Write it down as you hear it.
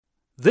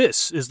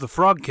This is the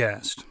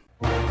FrogCast.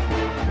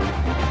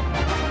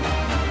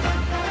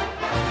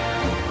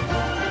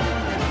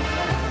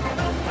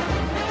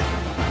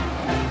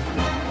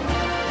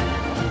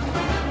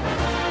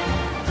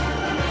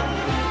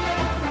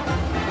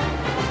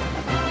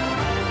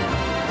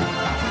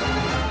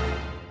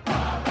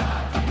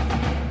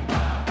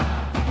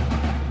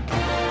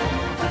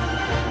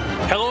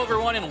 Hello,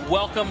 everyone, and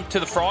welcome to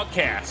the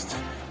FrogCast.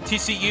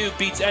 TCU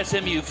beats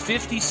SMU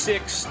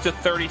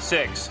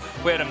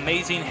 56-36. We had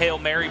amazing Hail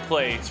Mary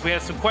plays. We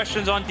had some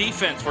questions on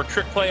defense where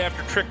trick play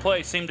after trick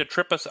play seemed to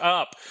trip us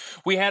up.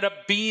 We had a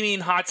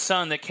beaming hot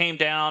sun that came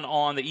down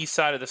on the east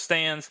side of the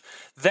stands.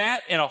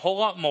 That and a whole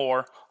lot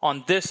more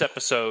on this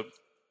episode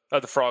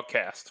of the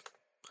FrogCast.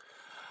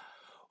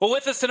 Well,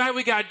 with us tonight,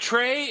 we got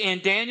Trey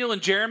and Daniel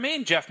and Jeremy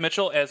and Jeff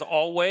Mitchell, as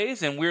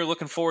always, and we're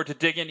looking forward to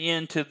digging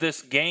into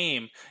this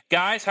game.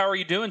 Guys, how are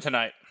you doing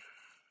tonight?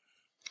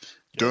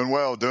 Doing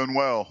well.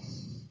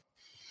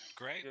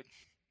 Great.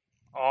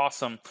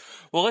 Awesome.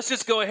 Well, let's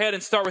just go ahead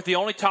and start with the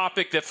only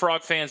topic that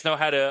Frog fans know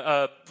how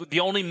to, the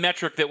only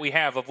metric that we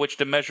have of which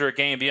to measure a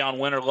game beyond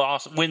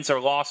wins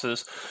or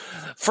losses.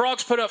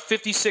 Frogs put up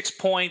 56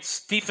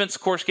 points. Defense,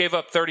 of course, gave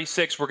up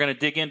 36. We're going to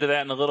dig into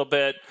that in a little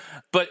bit.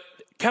 But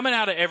coming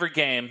out of every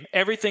game,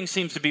 everything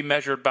seems to be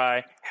measured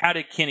by how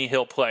did Kenny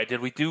Hill play?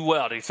 Did we do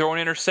well? Did he throw an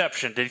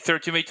interception? Did he throw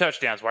too many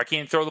touchdowns? Why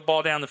can't he throw the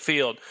ball down the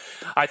field?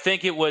 I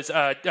think it was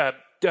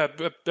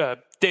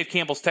Dave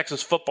Campbell's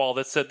Texas Football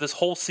that said this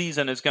whole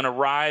season is going to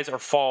rise or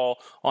fall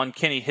on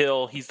Kenny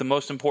Hill. He's the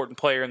most important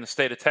player in the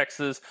state of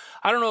Texas.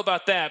 I don't know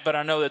about that, but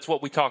I know that's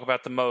what we talk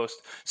about the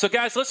most. So,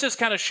 guys, let's just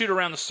kind of shoot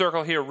around the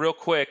circle here real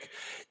quick.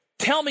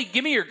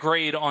 Give me your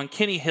grade on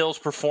Kenny Hill's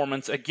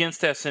performance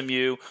against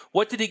SMU.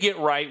 What did he get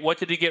right? What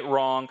did he get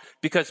wrong?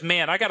 Because,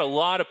 man, I got a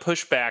lot of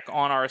pushback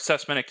on our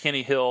assessment of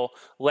Kenny Hill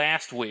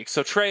last week.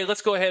 So, Trey,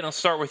 let's go ahead and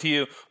start with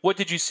you. What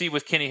did you see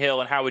with Kenny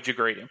Hill, and how would you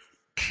grade him?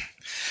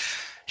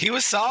 He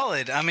was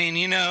solid. I mean,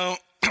 you know,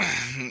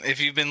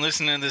 if you've been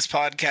listening to this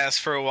podcast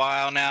for a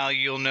while now,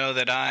 you'll know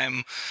that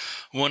I'm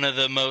one of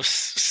the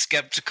most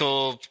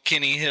skeptical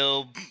Kenny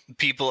Hill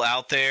people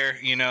out there.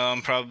 You know,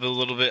 I'm probably a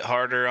little bit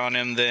harder on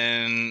him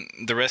than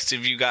the rest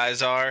of you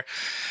guys are.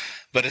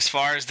 But as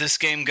far as this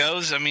game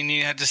goes, I mean,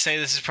 you had to say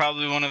this is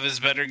probably one of his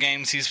better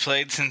games he's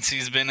played since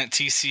he's been at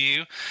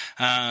TCU.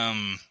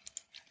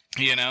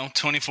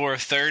 24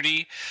 of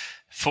 30.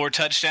 4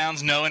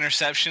 touchdowns, no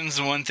interceptions.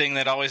 The one thing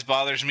that always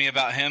bothers me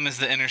about him is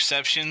the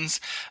interceptions.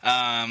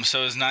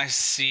 So it was nice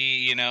to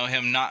see,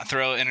 him not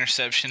throw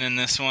interception in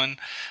this one.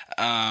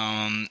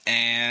 I'm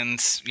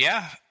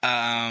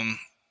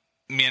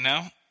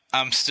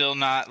still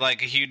not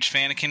like a huge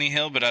fan of Kenny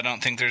Hill, but I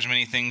don't think there's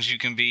many things you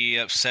can be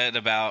upset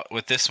about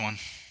with this one.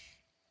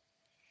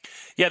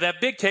 Yeah,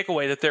 that big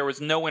takeaway that there was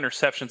no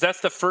interceptions.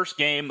 That's the first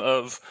game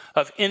of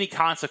any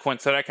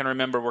consequence that I can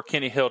remember where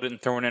Kenny Hill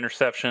didn't throw an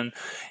interception.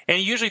 And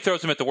he usually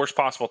throws them at the worst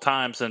possible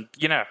times. And,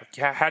 I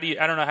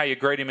don't know how you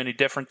grade him any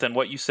different than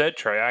what you said,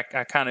 Trey. I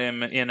kind of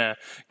am in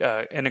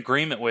an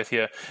agreement with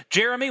you.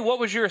 Jeremy, what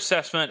was your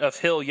assessment of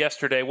Hill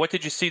yesterday? What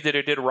did you see that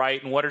he did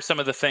right? And what are some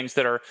of the things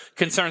that are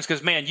concerns?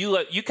 Because, man,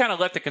 you kind of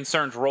let the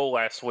concerns roll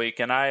last week.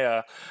 And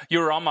you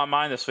were on my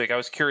mind this week. I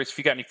was curious if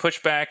you got any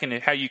pushback and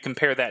how you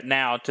compare that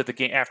now to the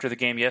game after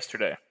the game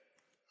yesterday.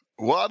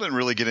 Well, I didn't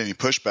really get any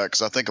pushback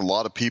because I think a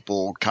lot of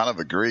people kind of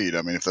agreed.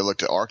 I mean, if they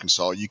looked at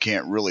Arkansas, you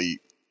can't really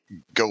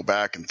go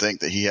back and think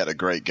that he had a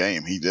great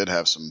game. He did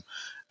have some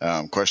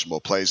questionable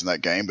plays in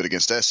that game, but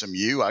against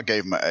SMU, I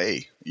gave him an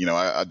A.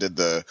 I did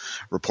the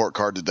report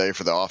card today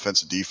for the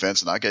offense and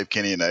defense, and I gave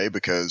Kenny an A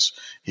because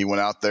he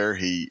went out there,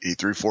 he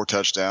threw 4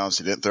 touchdowns,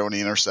 he didn't throw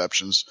any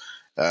interceptions.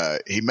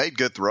 He made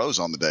good throws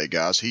on the day,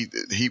 guys. He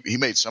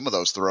made some of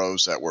those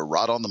throws that were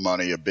right on the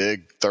money. A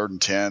big 3rd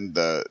and 10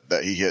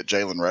 that he hit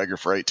Jalen Reagor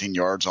for 18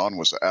 yards on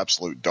was an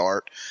absolute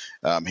dart.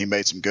 He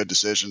made some good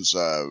decisions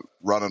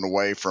running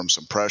away from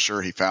some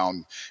pressure. He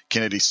found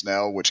Kennedy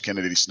Snell, which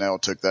Kennedy Snell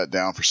took that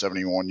down for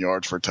 71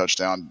 yards for a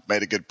touchdown.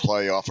 Made a good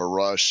play off a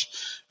rush,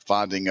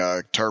 finding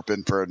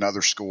Turpin for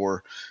another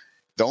score.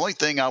 The only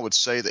thing I would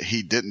say that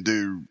he didn't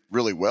do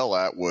really well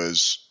at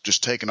was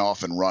just taking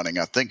off and running.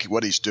 I think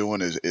what he's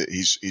doing is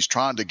he's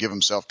trying to give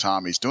himself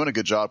time. He's doing a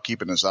good job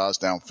keeping his eyes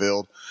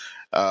downfield.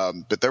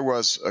 But there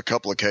was a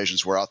couple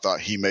occasions where I thought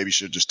he maybe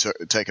should have just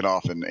taken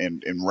off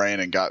and ran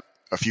and got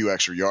a few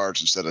extra yards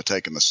instead of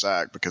taking the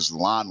sack because the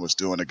line was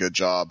doing a good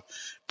job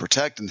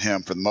protecting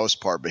him for the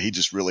most part, but he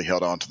just really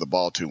held on to the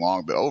ball too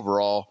long. But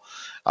overall,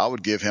 I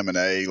would give him an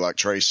A. Like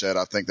Trey said,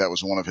 I think that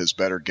was one of his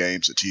better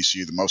games at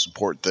TCU. The most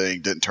important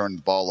thing, didn't turn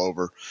the ball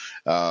over.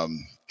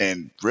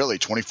 And really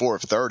 24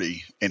 of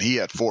 30, and he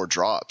had 4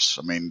 drops.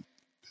 I mean,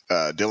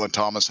 Dylan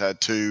Thomas had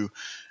 2,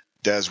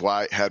 Des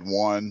White had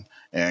 1,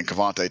 and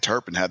Kavonte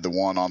Turpin had the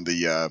one on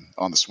the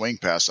swing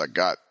pass that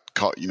got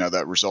caught,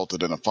 that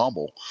resulted in a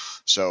fumble.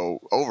 So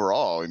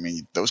overall, I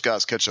mean, those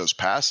guys catch those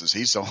passes.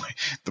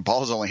 The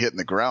ball is only hitting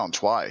the ground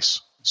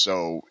twice.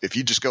 So if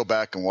you just go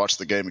back and watch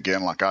the game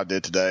again like I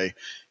did today,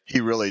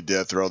 he really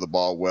did throw the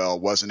ball well.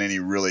 Wasn't any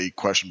really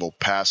questionable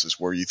passes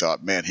where you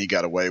thought, man, he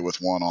got away with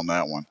one on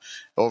that one.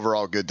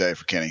 Overall, good day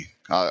for Kenny.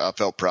 I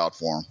felt proud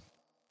for him.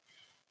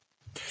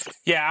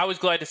 Yeah, I was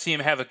glad to see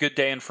him have a good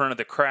day in front of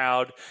the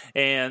crowd,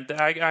 and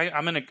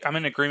I'm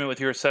in agreement with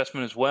your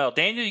assessment as well.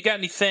 Daniel, you got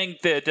anything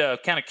that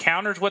kind of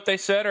counters what they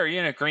said, or are you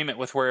in agreement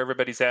with where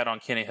everybody's at on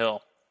Kenny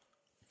Hill?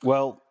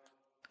 Well,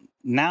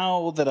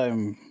 now that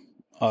I'm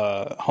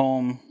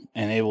home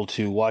and able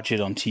to watch it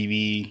on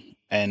TV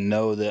and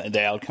know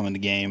the outcome of the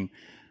game,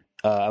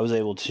 I was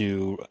able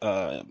to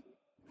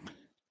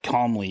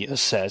calmly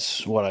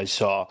assess what I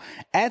saw.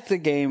 At the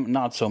game,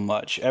 not so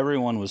much.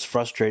 Everyone was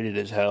frustrated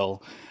as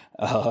hell.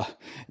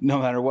 No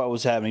matter what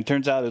was happening,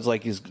 turns out it's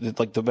like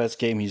the best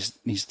game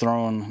he's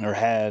thrown or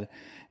had,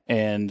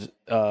 and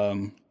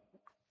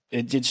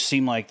it just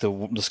seemed like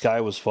the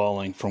sky was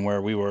falling from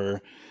where we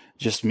were.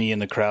 Just me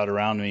and the crowd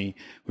around me,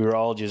 we were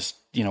all just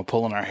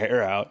pulling our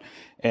hair out,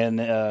 and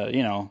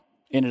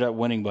ended up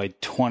winning by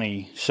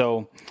 20.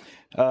 So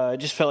it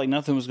just felt like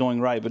nothing was going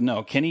right. But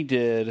no, Kenny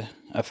did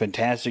a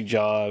fantastic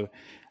job,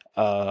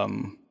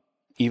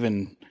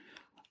 even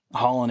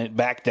hauling it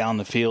back down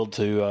the field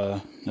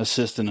to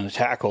assist in a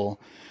tackle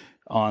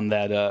on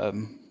that,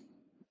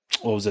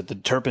 what was it, the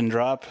Turpin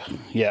drop?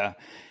 Yeah.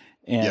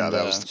 And, yeah,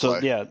 that was the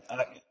play.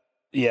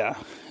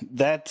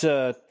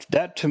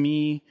 That to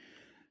me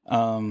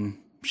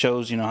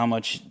shows, how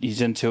much he's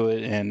into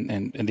it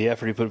and the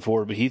effort he put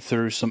forward. But he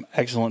threw some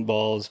excellent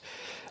balls.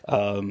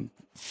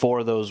 4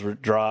 of those were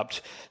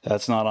dropped.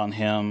 That's not on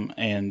him.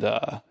 And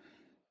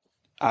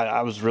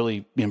I was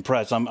really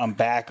impressed. I'm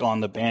back on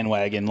the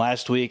bandwagon.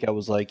 Last week I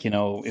was like,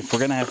 if we're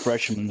gonna have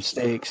freshman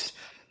mistakes,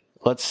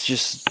 let's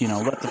just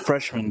let the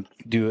freshmen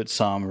do it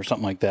some or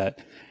something like that.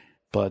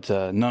 But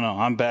no,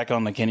 I'm back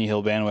on the Kenny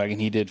Hill bandwagon.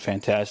 He did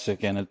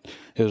fantastic, and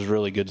it was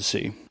really good to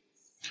see.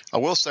 I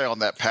will say on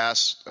that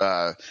pass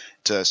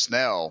to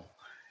Snell,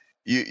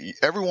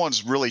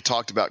 everyone's really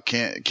talked about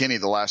Kenny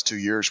the last 2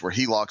 years, where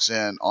he locks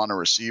in on a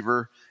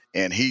receiver.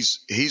 And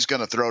he's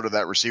going to throw to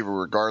that receiver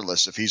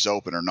regardless if he's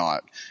open or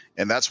not.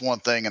 And that's one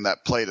thing in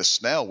that play to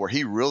Snell where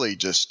he really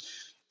just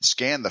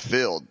scanned the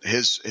field.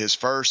 His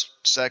first,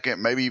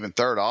 second, maybe even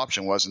third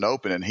option wasn't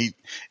open, and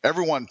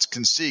everyone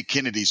can see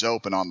Kennedy's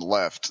open on the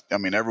left. I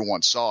mean,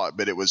 everyone saw it,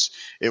 but it was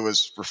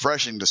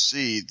refreshing to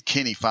see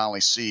Kenny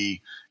finally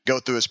go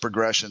through his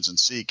progressions and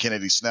see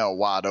Kennedy Snell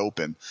wide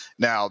open.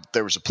 Now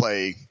there was a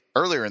play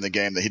earlier in the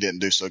game that he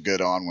didn't do so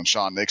good on when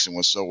Sean Nixon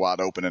was so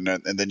wide open, and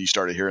then you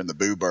started hearing the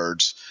boo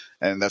birds,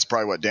 and that's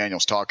probably what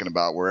Daniel's talking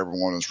about, where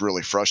everyone was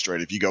really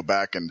frustrated. If you go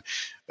back and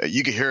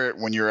you can hear it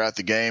when you're at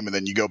the game, and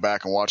then you go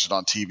back and watch it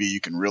on TV,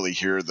 you can really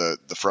hear the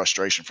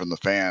frustration from the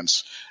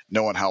fans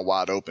knowing how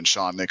wide open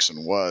Sean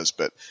Nixon was.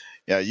 But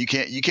yeah, you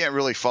can't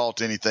really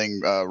fault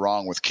anything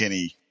wrong with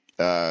Kenny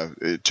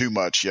too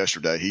much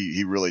yesterday.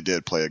 He really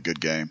did play a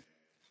good game.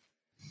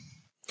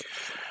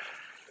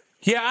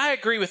 Yeah, I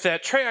agree with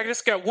that. Trey, I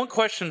just got one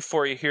question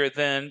for you here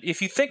then.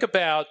 If you think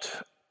about,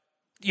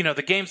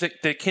 the games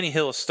that Kenny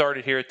Hill has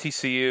started here at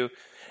TCU,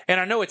 and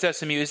I know it's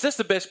SMU, is this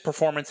the best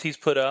performance he's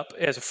put up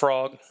as a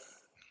Frog?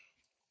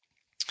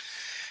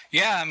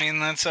 Yeah, I mean,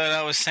 that's what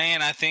I was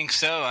saying. I think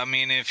so. I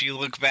mean, if you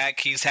look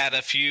back, he's had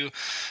a few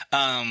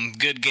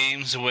good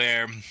games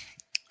where,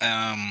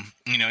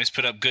 he's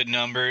put up good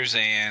numbers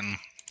and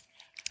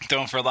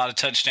thrown for a lot of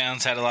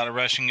touchdowns, had a lot of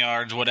rushing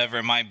yards, whatever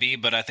it might be.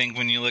 But I think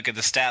when you look at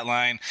the stat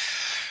line,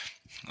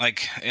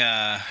 like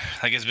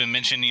it's been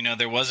mentioned,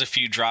 there was a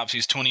few drops.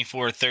 He's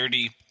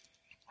 24-30.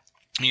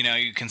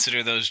 You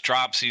consider those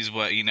drops, he's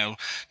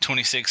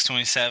 26,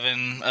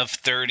 27 of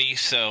 30,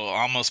 so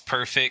almost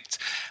perfect.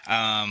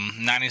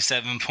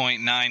 97.9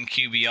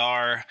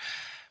 QBR.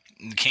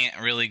 Can't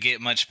really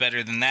get much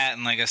better than that.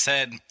 And like I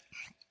said,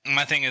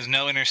 my thing is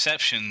no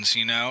interceptions,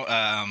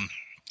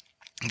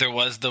 There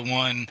was the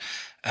one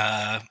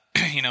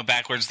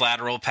backwards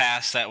lateral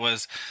pass that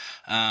was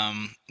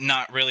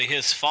not really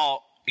his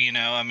fault.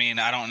 I mean,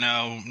 I don't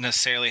know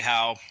necessarily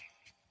how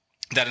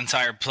that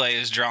entire play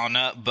is drawn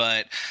up,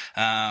 but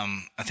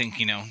I think,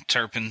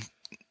 Turpin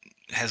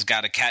has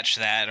got to catch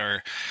that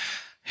or,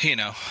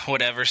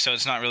 whatever. So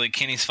it's not really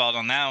Kenny's fault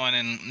on that one,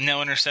 and no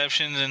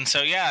interceptions. And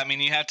so, yeah, I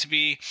mean, you have to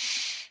be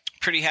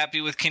pretty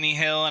happy with Kenny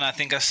Hill. And I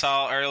think I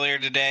saw earlier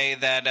today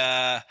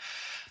that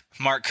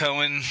Mark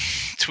Cohen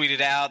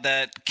tweeted out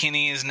that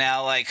Kenny is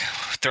now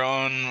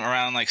throwing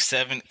around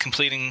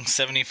completing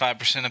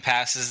 75% of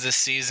passes this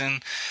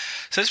season.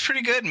 So it's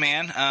pretty good,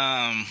 man.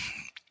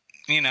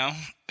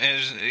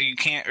 You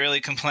can't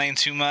really complain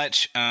too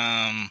much.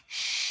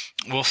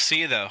 We'll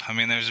see, though. I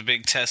mean, there's a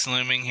big test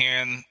looming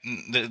here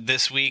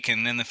this week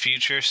and in the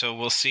future, so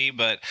we'll see.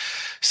 But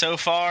so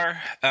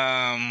far,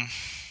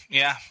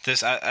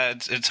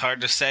 it's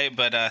hard to say,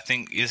 but I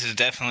think this is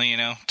definitely,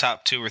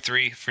 top 2 or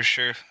 3 for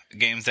sure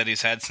games that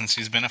he's had since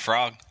he's been a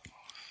Frog.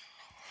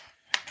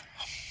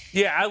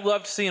 Yeah, I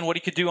loved seeing what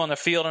he could do on the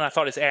field, and I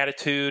thought his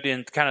attitude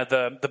and kind of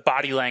the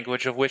body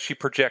language of which he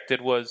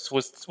projected was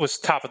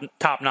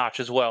top notch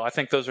as well. I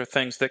think those are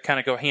things that kind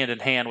of go hand in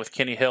hand with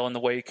Kenny Hill and the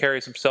way he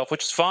carries himself,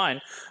 which is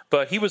fine.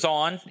 But he was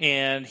on,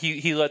 and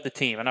he led the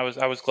team, and I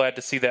was glad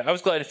to see that. I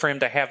was glad for him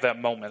to have that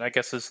moment. I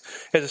guess as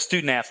a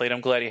student athlete,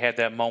 I'm glad he had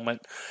that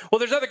moment. Well,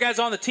 there's other guys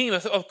on the team,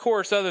 of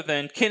course, other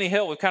than Kenny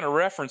Hill. We've kind of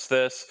referenced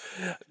this.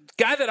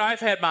 Guy that I've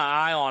had my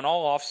eye on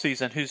all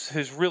offseason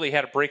who's really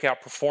had a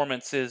breakout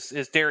performance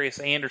is Darius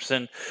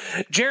Anderson.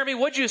 Jeremy,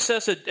 what'd you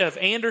assess of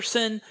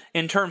Anderson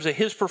in terms of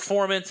his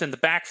performance in the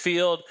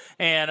backfield?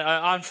 And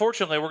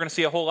unfortunately, we're going to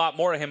see a whole lot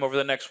more of him over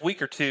the next week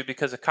or two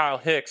because of Kyle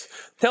Hicks.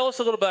 Tell us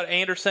a little about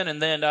Anderson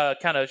and then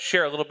kind of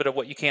share a little bit of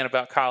what you can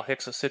about Kyle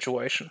Hicks'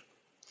 situation.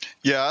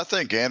 Yeah, I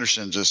think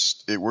Anderson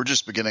we're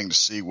just beginning to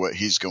see what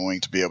he's going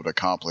to be able to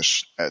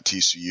accomplish at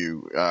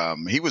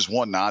TCU. He was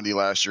 190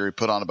 last year. He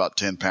put on about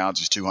 10 pounds.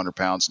 He's 200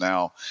 pounds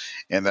now.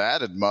 And the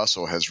added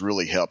muscle has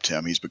really helped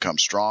him. He's become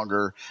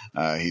stronger.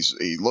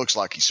 He looks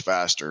like he's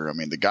faster. I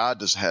mean, the guy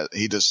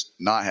he does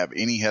not have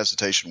any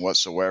hesitation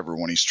whatsoever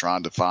when he's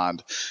trying to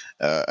find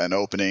an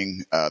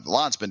opening. The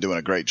line's been doing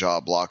a great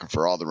job blocking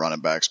for all the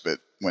running backs, but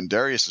when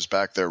Darius is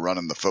back there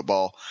running the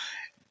football,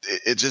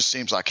 it just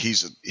seems like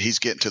he's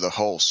getting to the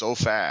hole so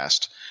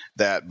fast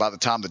that by the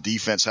time the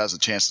defense has a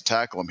chance to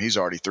tackle him, he's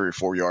already 3 or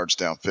 4 yards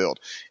downfield.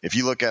 If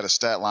you look at his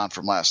stat line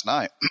from last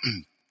night,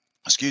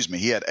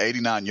 he had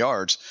 89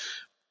 yards.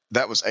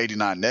 That was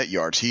 89 net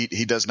yards.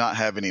 He does not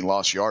have any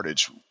lost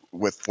yardage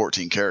with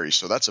 14 carries.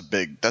 So that's a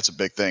big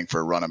thing for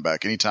a running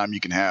back. Anytime you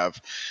can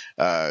have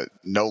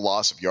no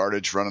loss of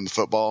yardage running the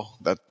football,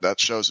 that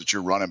shows that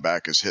your running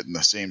back is hitting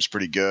the seams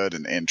pretty good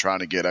and trying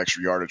to get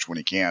extra yardage when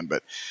he can.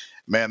 But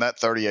man, that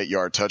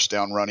 38-yard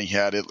touchdown run he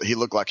had, he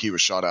looked like he was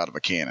shot out of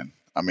a cannon.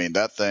 I mean,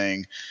 that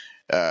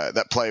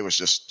play was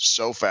just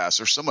so fast.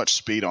 There's so much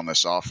speed on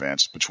this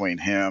offense between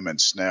him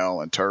and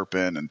Snell and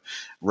Turpin and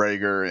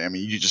Rager. I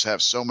mean, you just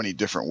have so many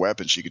different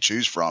weapons you could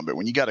choose from. But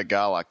when you got a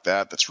guy like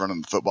that that's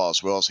running the football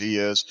as well as he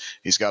is,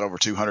 he's got over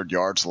 200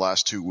 yards the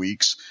last 2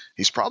 weeks.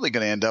 He's probably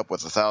going to end up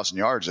with 1,000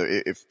 yards.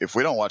 If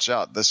we don't watch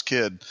out, this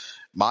kid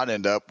might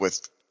end up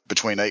with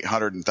between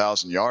 800 and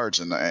 1,000 yards.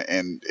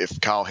 And if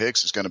Kyle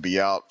Hicks is going to be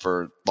out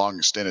for a long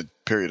extended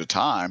period of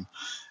time,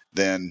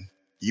 then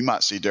you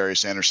might see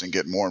Darius Anderson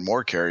get more and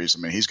more carries. I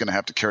mean, he's going to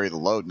have to carry the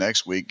load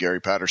next week.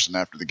 Gary Patterson,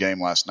 after the game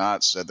last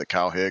night, said that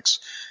Kyle Hicks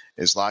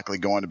is likely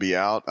going to be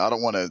out. I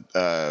don't want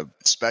to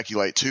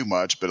speculate too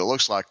much, but it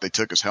looks like they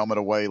took his helmet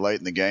away late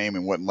in the game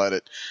and wouldn't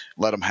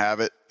let him have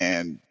it.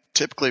 And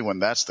typically when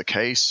that's the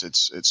case,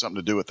 it's something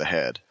to do with the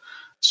head.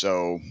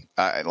 So,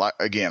 I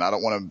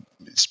don't want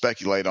to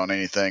speculate on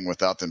anything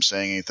without them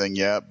saying anything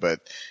yet. But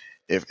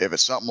if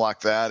it's something like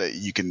that,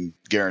 you can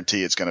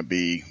guarantee it's going to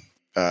be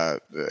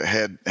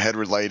head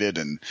related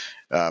and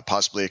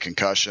possibly a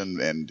concussion.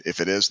 And if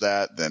it is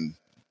that, then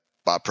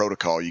by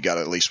protocol, you got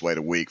to at least wait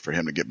a week for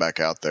him to get back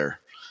out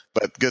there.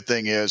 But good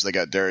thing is they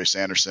got Darius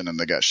Anderson and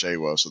they got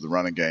Shawo, so the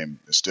running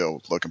game is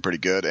still looking pretty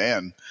good.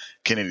 And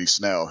Kennedy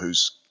Snell,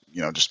 who's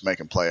just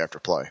making play after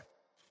play.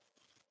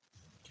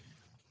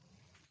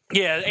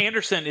 Yeah,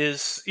 Anderson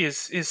is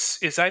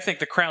I think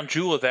the crown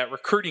jewel of that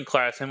recruiting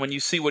class, and when you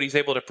see what he's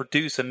able to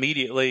produce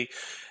immediately,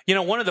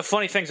 one of the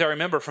funny things I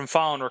remember from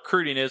following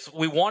recruiting is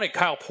we wanted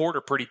Kyle Porter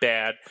pretty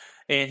bad,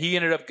 and he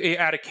ended up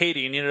out of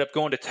Katy and he ended up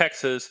going to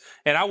Texas,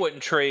 and I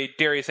wouldn't trade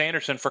Darius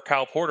Anderson for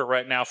Kyle Porter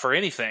right now for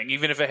anything,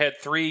 even if it had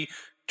 3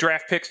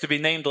 draft picks to be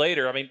named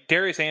later. I mean,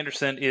 Darius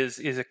Anderson is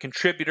a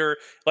contributor.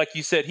 Like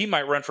you said, he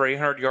might run for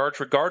 800 yards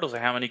regardless of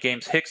how many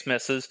games Hicks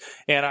misses.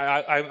 And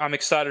I'm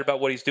excited about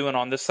what he's doing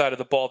on this side of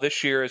the ball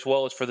this year as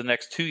well as for the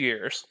next 2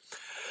 years.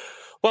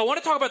 Well, I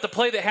want to talk about the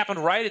play that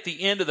happened right at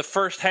the end of the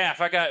first half.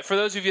 For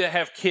those of you that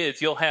have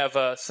kids, you'll have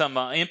some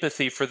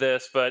empathy for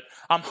this, but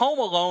I'm home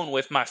alone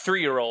with my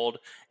 3-year-old,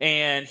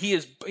 and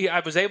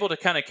I was able to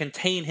kind of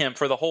contain him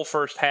for the whole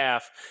first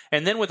half.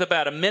 And then with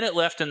about a minute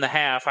left in the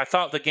half, I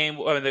thought we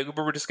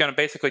were just going to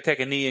basically take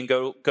a knee and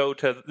go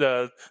to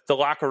the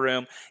locker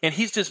room. And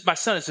my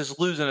son is just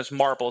losing his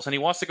marbles, and he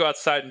wants to go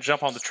outside and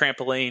jump on the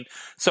trampoline.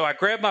 So I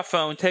grab my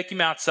phone, take him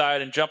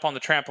outside, and jump on the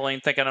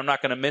trampoline, thinking I'm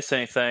not going to miss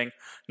anything.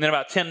 And then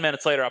about 10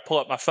 minutes later, I pull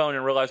up my phone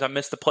and realize I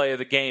missed the play of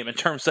the game in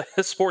terms of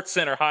Sports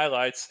Center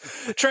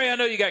highlights. Trey, I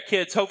know you got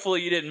kids.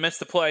 Hopefully you didn't miss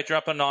the play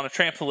jumping on a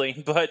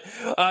trampoline. But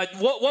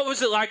what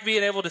was it like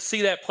being able to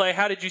see that play?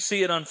 How did you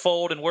see it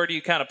unfold, and where do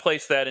you kind of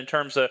place that in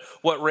terms of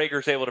what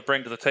Rager's able to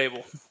bring to the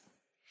table?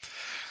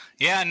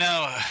 Yeah,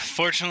 no,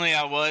 fortunately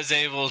I was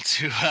able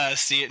to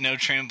see it. No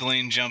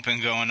trampoline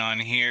jumping going on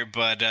here,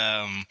 but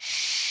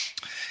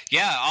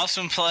yeah,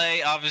 awesome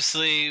play.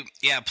 Obviously,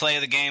 play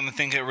of the game. I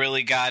think it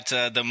really got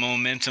the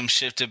momentum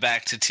shifted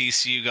back to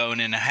TCU going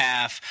into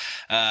half.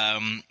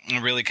 And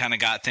really kind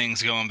of got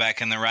things going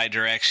back in the right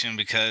direction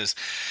because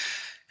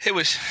it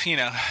was,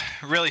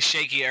 really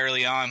shaky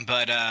early on.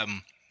 But,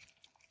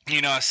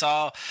 I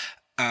saw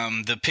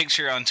the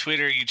picture on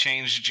Twitter. You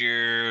changed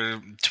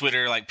your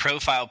Twitter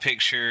profile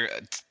picture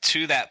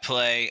to that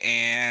play,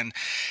 and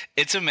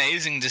it's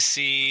amazing to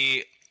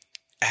see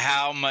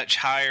how much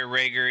higher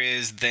Rager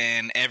is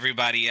than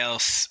everybody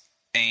else.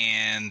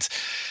 And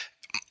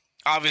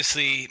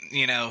obviously,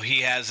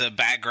 he has a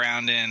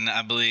background in,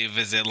 I believe,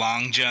 is it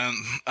long jump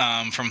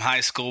from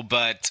high school,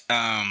 but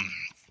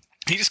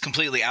he just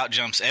completely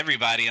outjumps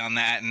everybody on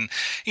that. And,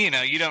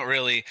 you don't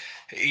really,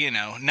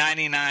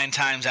 99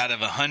 times out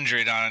of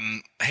 100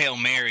 on Hail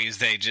Marys,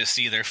 they just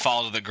either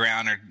fall to the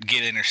ground or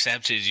get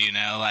intercepted,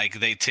 like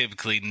they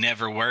typically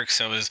never work.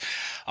 So it was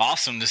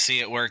awesome to see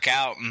it work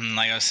out. And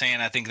like I was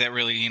saying, I think that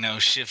really,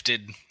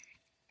 shifted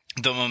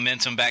the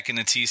momentum back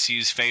into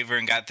TCU's favor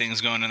and got things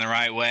going in the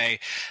right way.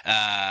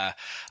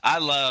 I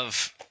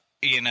love,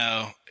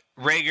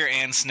 Rager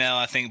and Snell.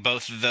 I think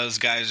both of those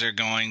guys are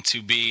going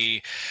to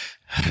be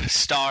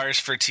stars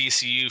for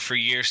TCU for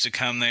years to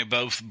come. They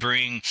both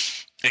bring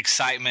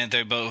excitement.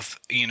 They both,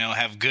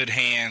 have good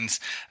hands,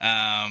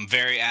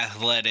 very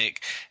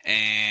athletic,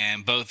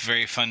 and both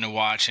very fun to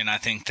watch. And I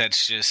think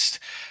that's just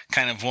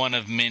kind of one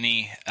of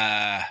many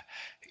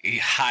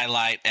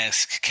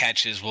highlight-esque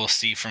catches we'll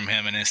see from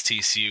him in his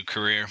TCU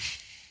career.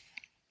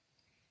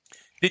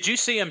 Did you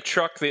see him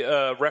truck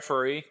the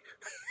referee?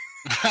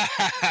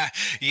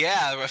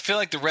 Yeah, I feel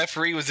like the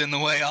referee was in the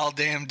way all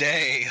damn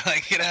day.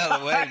 Like, get out of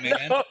the way,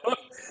 man.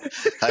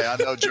 Hey, I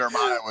know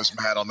Jeremiah was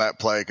mad on that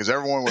play because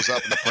everyone was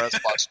up in the press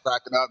box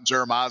cracking up, and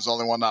Jeremiah's the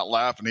only one not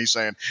laughing. He's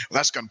saying, well,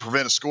 that's going to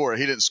prevent a score.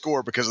 He didn't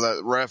score because of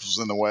that ref was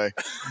in the way.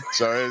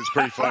 So it was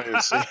pretty funny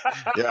to see.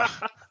 Yeah.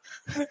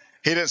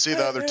 He didn't see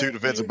the other two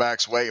defensive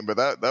backs waiting, but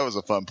that was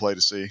a fun play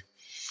to see.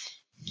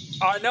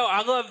 I know.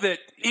 I love that.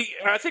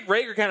 I think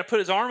Rager kind of put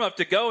his arm up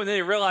to go, and then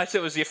he realized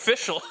it was the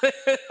official.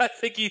 I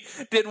think he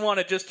didn't want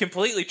to just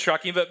completely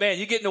truck him. But man,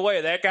 you get in the way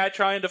of that guy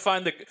trying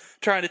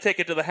to take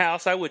it to the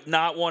house. I would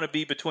not want to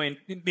stand between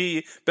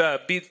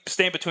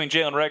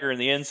Jalen Rager and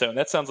the end zone.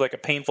 That sounds like a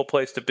painful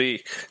place to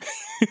be.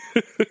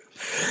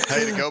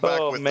 Hey, to go back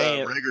with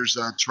Rager's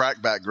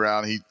track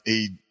background,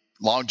 he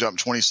long jumped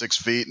 26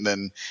 feet, and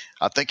then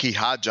I think he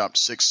high jumped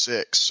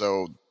 6'6".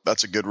 So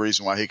that's a good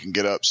reason why he can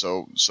get up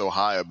so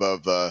high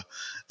above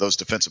those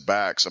defensive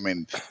backs. I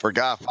mean, for a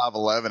guy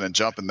 5'11" and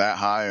jumping that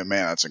high,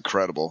 man, that's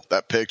incredible.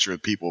 That picture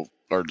that people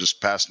are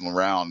just passing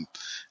around,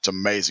 it's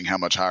amazing how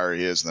much higher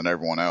he is than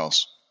everyone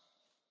else.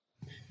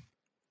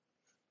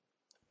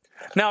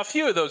 Now, a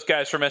few of those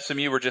guys from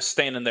SMU were just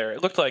standing there.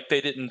 It looked like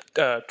they didn't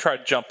try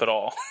to jump at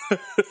all.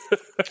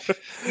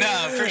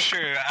 No, for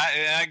sure.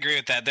 I agree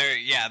with that.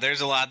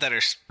 There's a lot that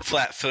are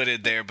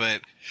flat-footed there,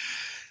 but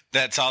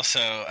that's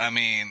also, I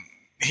mean,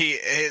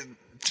 it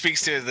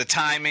speaks to the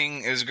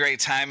timing. It was great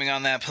timing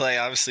on that play.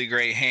 Obviously,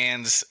 great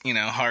hands.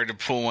 Hard to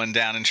pull one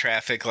down in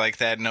traffic like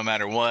that, no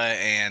matter what.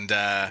 And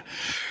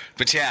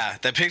but yeah,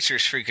 that picture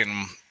is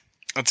freaking.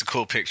 That's a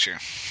cool picture.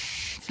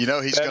 He's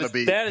going to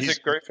be. That is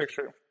a great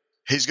picture.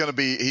 He's going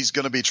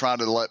to be trying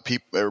to let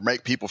people or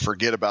make people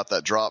forget about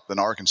that drop in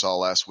Arkansas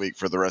last week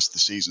for the rest of the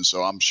season.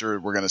 So I'm sure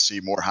we're going to see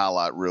more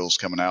highlight reels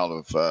coming out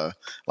of,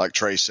 like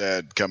Trey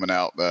said, coming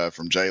out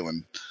from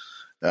Jalen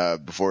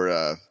before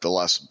the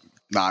last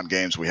 9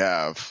 games we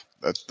have.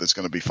 It's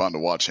going to be fun to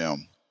watch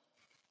him.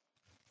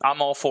 I'm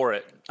all for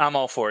it.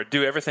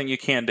 Do everything you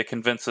can to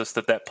convince us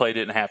that play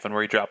didn't happen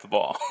where he dropped the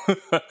ball.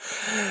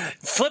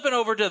 Flipping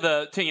over to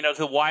the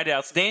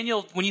wideouts,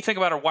 Daniel, when you think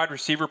about our wide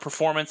receiver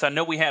performance, I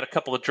know we had a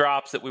couple of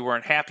drops that we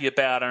weren't happy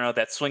about. I know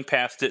that swing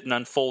pass didn't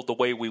unfold the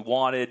way we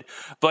wanted,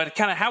 but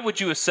kind of how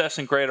would you assess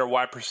and grade our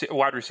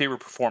wide receiver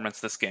performance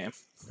this game?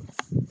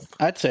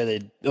 I'd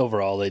say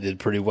overall they did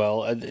pretty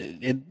well.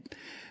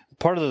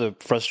 Part of the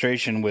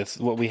frustration with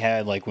what we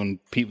had, like when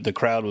the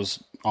crowd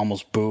was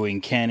almost booing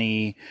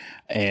Kenny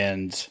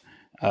and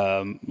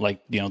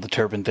the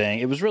Turpin thing,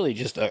 it was really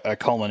just a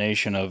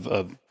culmination of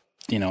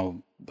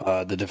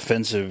the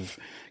defensive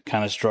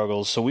kind of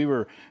struggles. So we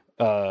were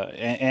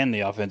and the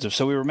offensive.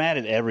 So we were mad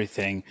at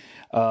everything.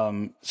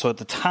 So at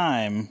the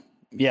time,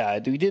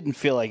 we didn't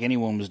feel like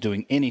anyone was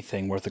doing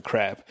anything worth a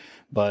crap.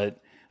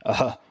 But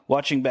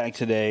watching back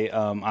today,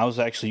 I was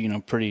actually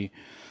pretty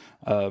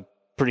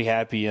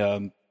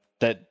happy.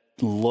 That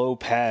low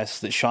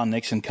pass that Sean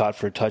Nixon caught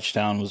for a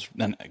touchdown was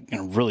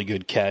a really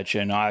good catch,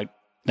 and I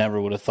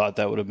never would have thought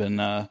that would have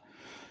been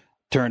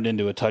turned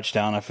into a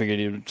touchdown. I figured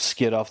he would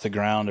skid off the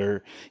ground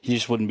or he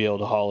just wouldn't be able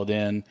to haul it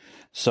in.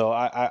 So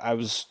I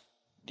was,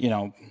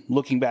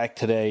 looking back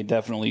today,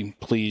 definitely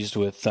pleased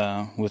with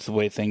the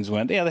way things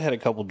went. Yeah, they had a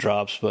couple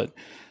drops, but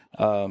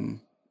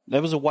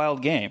that was a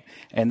wild game,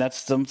 and that's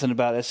something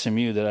about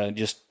SMU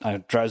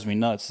that drives me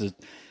nuts. That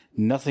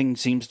nothing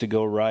seems to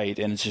go right,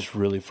 and it's just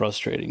really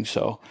frustrating.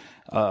 So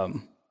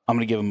I'm going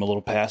to give him a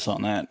little pass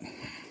on that.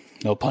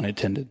 No pun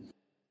intended.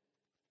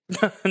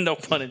 No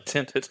pun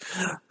intended.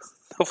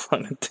 No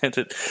pun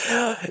intended.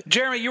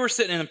 Jeremy, you were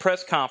sitting in the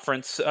press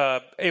conference,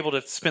 able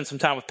to spend some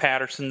time with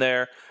Patterson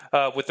there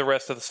with the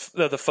rest of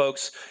the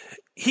folks.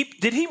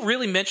 Did he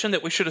really mention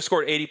that we should have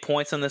scored 80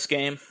 points in this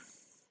game?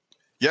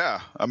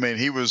 Yeah. I mean,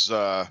 he was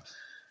kind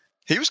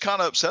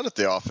of upset at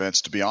the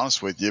offense, to be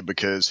honest with you,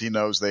 because he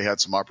knows they had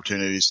some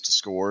opportunities to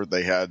score.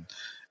 They had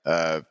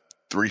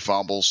 3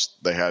 fumbles.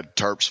 They had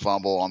Terp's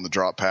fumble on the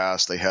drop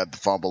pass. They had the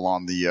fumble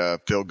on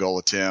the field goal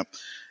attempt.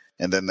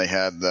 And then they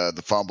had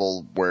the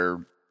fumble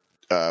where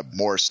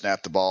Morris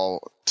snapped the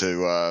ball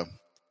to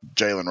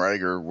Jalen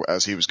Reagor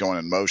as he was going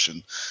in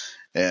motion.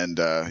 And,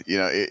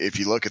 if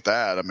you look at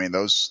that, I mean,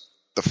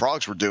 the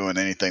Frogs were doing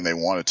anything they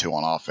wanted to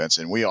on offense.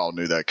 And we all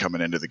knew that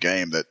coming into the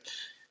game that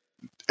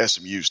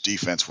SMU's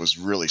defense was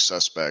really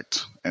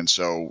suspect. And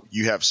so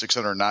you have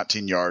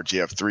 619 yards,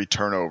 you have 3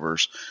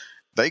 turnovers.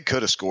 They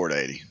could have scored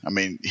 80. I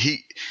mean,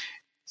 he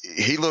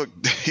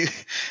looked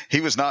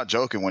he was not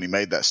joking when he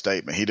made that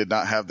statement. He did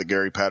not have the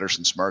Gary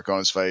Patterson smirk on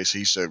his face.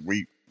 He said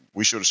we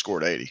should have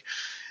scored 80.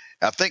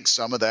 I think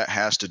some of that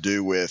has to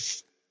do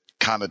with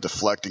kind of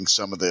deflecting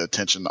some of the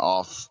attention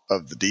off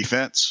of the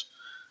defense,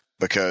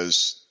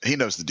 because he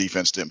knows the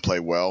defense didn't play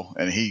well,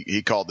 and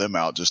he called them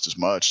out just as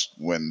much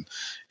when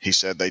he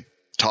said they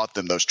taught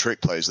them those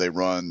trick plays they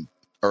run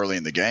early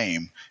in the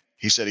game.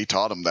 He said he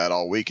taught them that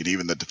all week, and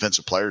even the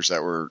defensive players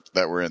that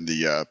were in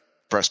the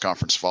press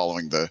conference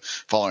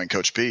following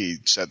Coach P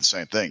said the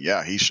same thing.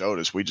 Yeah, he showed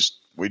us. We just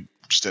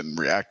didn't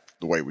react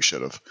the way we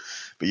should have.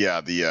 But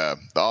yeah, the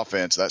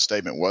offense, that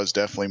statement was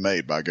definitely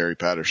made by Gary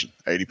Patterson.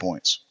 80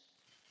 points.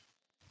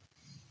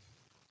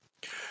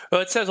 Well,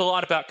 it says a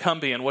lot about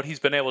Cumbie and what he's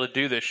been able to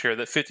do this year.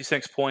 That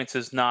 56 points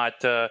is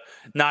not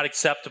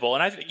acceptable.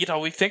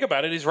 And we think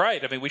about it, he's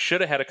right. I mean, we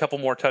should have had a couple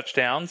more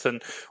touchdowns,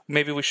 and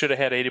maybe we should have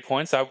had 80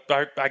 points. I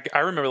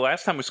remember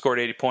last time we scored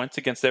 80 points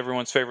against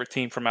everyone's favorite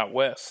team from out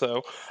west.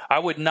 So I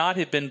would not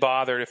have been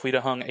bothered if we'd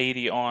have hung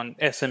 80 on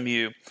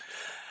SMU.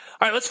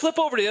 All right, let's flip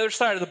over to the other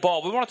side of the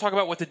ball. We want to talk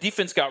about what the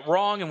defense got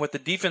wrong and what the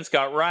defense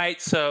got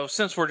right. So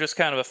since we're just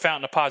kind of a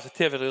fountain of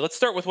positivity, let's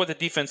start with what the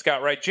defense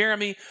got right.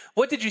 Jeremy,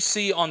 what did you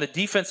see on the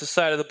defensive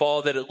side of the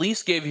ball that at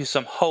least gave you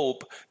some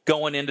hope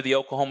going into the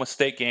Oklahoma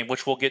State game,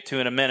 which we'll get to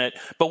in a minute?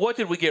 But what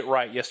did we get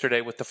right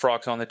yesterday with the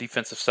Frogs on the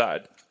defensive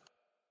side?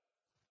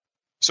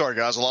 Sorry,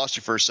 guys, I lost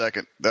you for a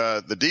second.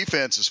 The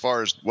defense, as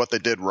far as what they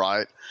did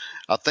right,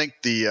 I think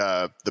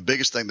the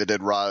biggest thing they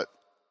did right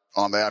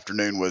on the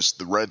afternoon was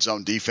the red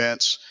zone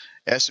defense.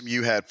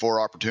 SMU had 4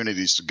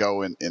 opportunities to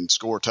go and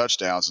score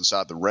touchdowns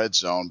inside the red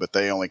zone, but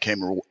they only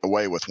came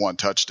away with 1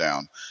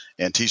 touchdown,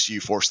 and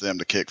TCU forced them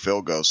to kick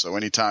field goals. So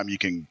anytime you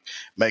can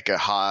make a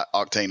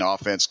high-octane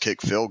offense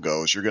kick field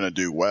goals, you're going to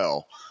do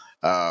well,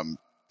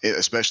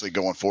 especially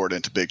going forward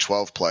into Big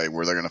 12 play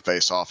where they're going to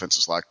face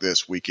offenses like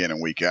this week in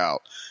and week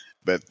out.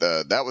 But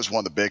that was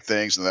one of the big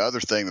things. And the other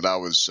thing that I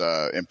was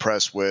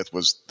impressed with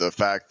was the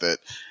fact that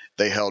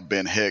they held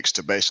Ben Hicks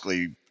to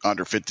basically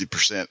under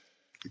 50%,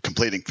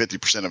 completing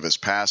 50% of his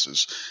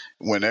passes.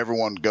 When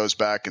everyone goes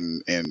back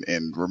and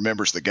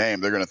remembers the game,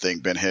 they're going to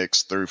think Ben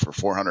Hicks threw for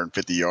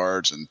 450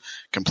 yards and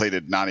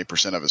completed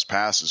 90% of his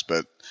passes.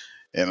 But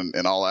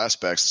in all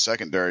aspects, the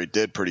secondary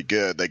did pretty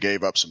good. They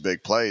gave up some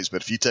big plays.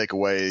 But if you take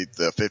away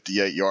the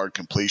 58-yard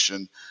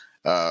completion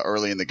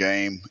early in the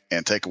game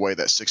and take away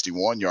that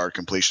 61-yard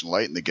completion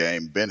late in the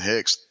game, Ben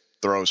Hicks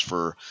throws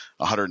for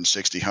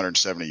 160,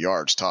 170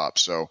 yards top.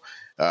 So,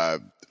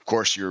 of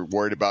course, you're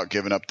worried about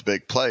giving up the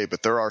big play,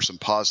 but there are some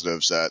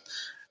positives that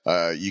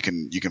you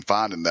can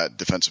find in that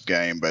defensive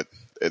game. But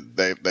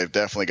they've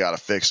definitely got to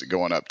fix it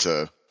going up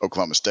to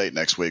Oklahoma State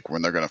next week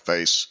when they're going to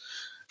face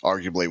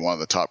arguably one of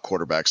the top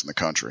quarterbacks in the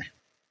country.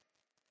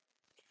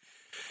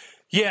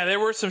 Yeah, there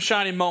were some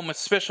shining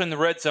moments, especially in the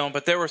red zone,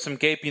 but there were some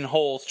gaping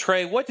holes.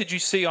 Trey, what did you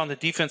see on the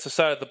defensive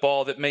side of the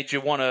ball that made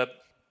you want to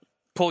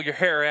pull your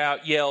hair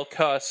out, yell,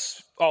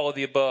 cuss, all of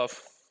the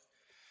above?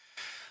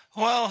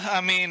 Well,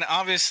 I mean,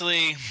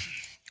 obviously,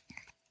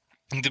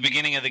 the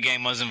beginning of the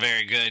game wasn't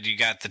very good. You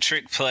got the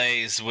trick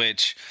plays,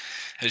 which,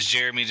 as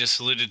Jeremy just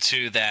alluded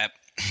to, that,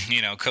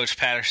 Coach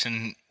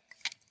Patterson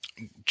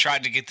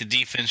tried to get the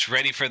defense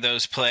ready for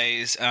those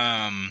plays.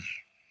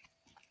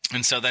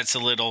 And so that's a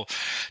little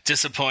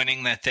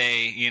disappointing that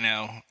they,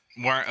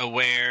 weren't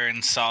aware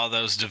and saw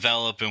those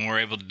develop and were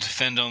able to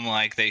defend them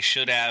like they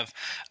should have.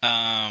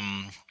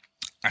 I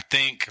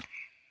think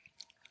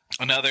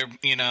another,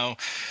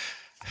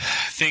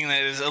 thing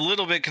that is a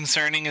little bit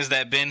concerning is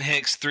that Ben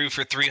Hicks threw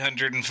for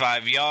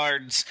 305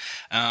 yards.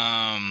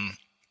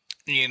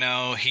 He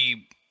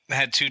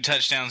had 2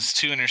 touchdowns,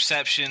 2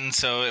 interceptions,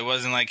 so it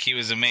wasn't like he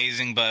was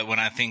amazing. But when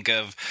I think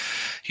of,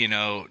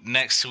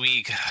 next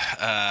week,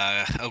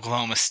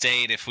 Oklahoma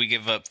State, if we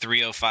give up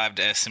 305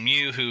 to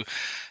SMU, who,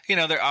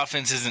 their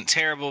offense isn't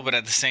terrible, but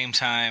at the same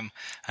time,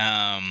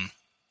 they're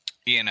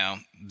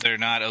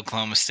not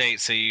Oklahoma State,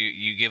 so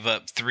you give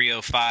up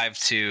 305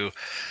 to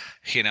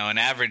an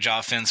average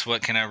offense.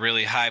 What can a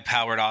really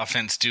high-powered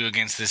offense do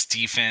against this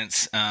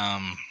defense?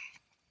 On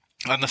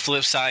the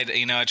flip side,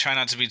 I try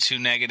not to be too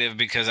negative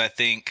because I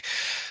think,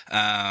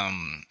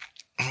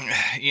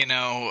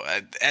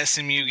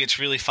 SMU gets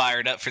really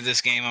fired up for this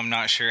game. I'm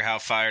not sure how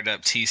fired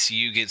up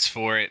TCU gets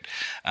for it.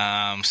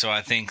 So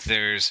I think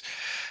there's,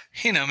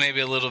 maybe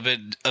a little bit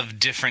of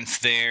difference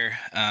there.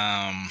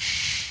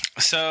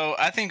 So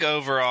I think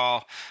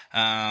overall,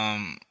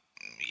 they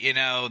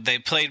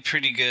played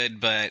pretty good,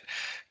 but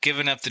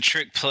giving up the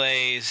trick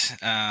plays,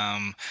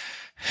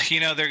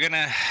 they're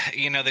gonna,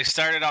 they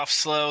started off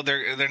slow.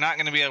 They're not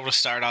gonna be able to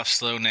start off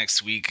slow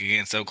next week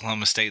against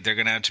Oklahoma State. They're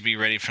gonna have to be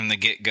ready from the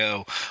get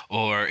go,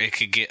 or it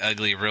could get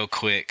ugly real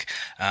quick.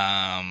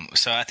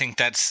 So I think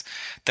that's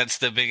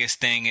the biggest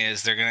thing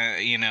is they're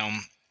gonna,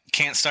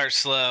 can't start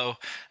slow.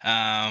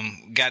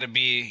 Got to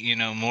be,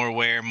 more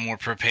aware, more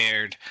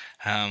prepared.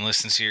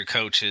 Listen to your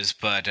coaches,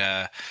 but.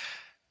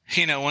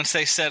 Once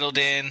they settled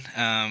in,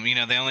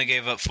 they only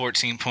gave up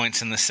 14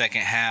 points in the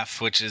second half,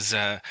 which is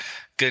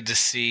good to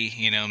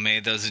see,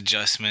 made those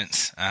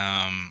adjustments.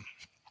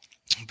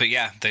 But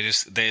yeah,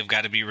 they've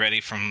got to be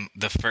ready from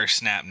the first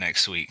snap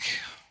next week.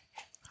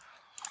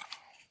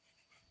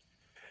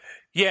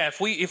 Yeah,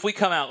 if we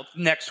come out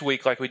next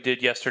week like we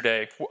did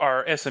yesterday,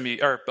 our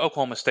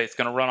Oklahoma State's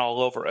going to run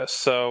all over us.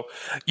 So,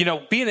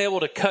 being able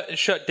to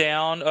shut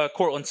down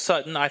Cortland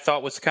Sutton, I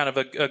thought was kind of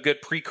a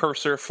good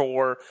precursor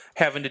for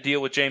having to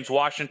deal with James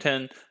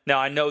Washington. Now,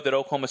 I know that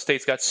Oklahoma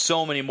State's got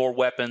so many more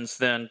weapons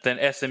than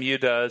SMU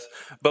does,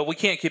 but we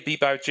can't get beat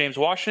by James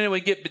Washington.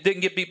 We didn't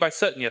get beat by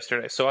Sutton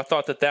yesterday. So I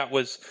thought that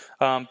was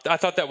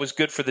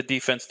good for the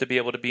defense to be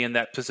able to be in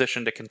that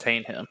position to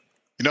contain him.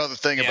 The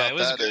thing about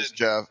that good. Is,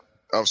 Jeff.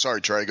 Oh,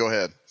 sorry, Trey. Go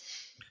ahead.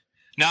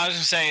 No, I was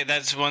going to say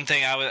that's one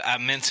thing I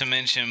meant to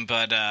mention,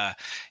 but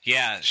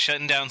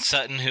shutting down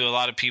Sutton, who a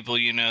lot of people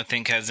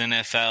think has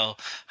NFL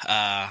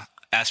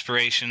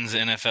aspirations,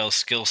 NFL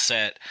skill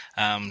set,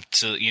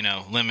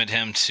 to limit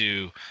him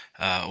to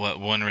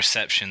one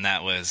reception.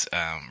 That was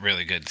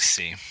really good to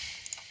see.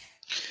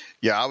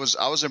 Yeah, I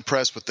was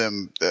impressed with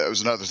them. It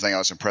was another thing I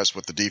was impressed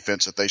with the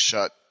defense that they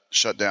shut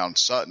down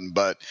Sutton.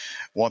 But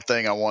one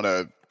thing I want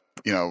to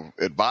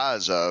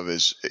advise of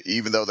is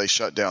even though they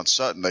shut down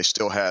Sutton, they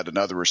still had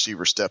another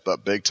receiver step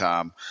up big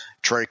time.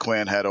 Trey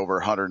Quinn had over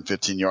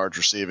 115 yards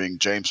receiving.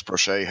 James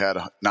Prochet had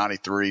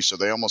 93. So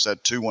they almost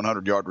had two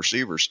 100-yard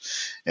receivers.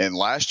 And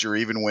last year,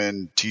 even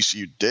when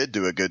TCU did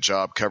do a good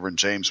job covering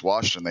James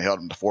Washington, they held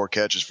him to 4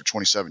 catches for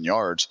 27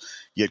 yards.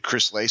 You had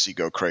Chris Lacey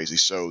go crazy.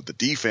 So the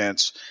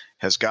defense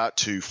has got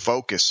to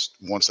focus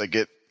once they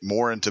get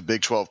more into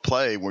Big 12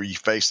 play where you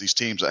face these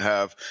teams that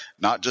have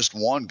not just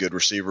one good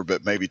receiver,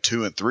 but maybe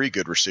 2 and 3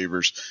 good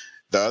receivers.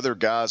 The other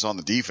guys on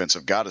the defense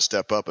have got to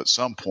step up at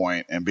some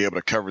point and be able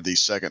to cover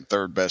these second,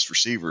 third best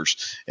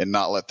receivers and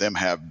not let them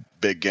have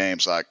big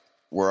games like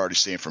we're already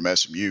seeing from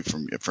SMU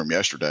from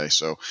yesterday.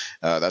 So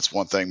that's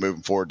one thing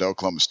moving forward to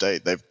Oklahoma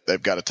State.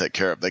 They've got to take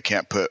care of. They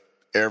can't put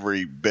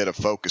every bit of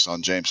focus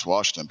on James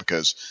Washington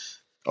because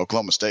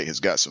Oklahoma State has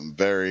got some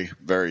very,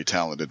 very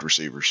talented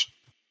receivers.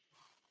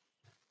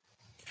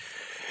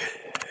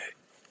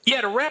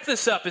 Yeah, to wrap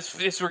this up,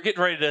 as we're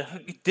getting ready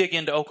to dig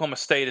into Oklahoma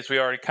State, as we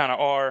already kind of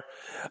are,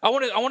 I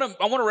want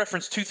to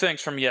reference two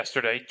things from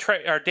yesterday.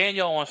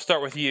 Daniel, I want to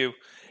start with you.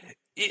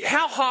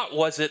 How hot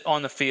was it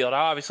on the field? I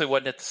obviously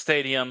wasn't at the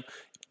stadium.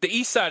 The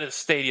east side of the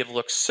stadium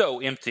looks so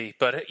empty,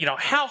 but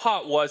how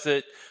hot was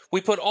it? We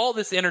put all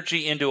this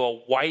energy into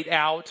a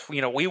whiteout.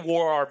 We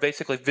wore our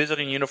basically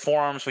visiting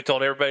uniforms. We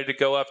told everybody to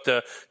go up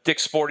to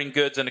Dick's Sporting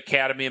Goods and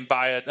Academy and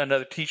buy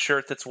another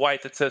T-shirt that's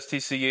white that says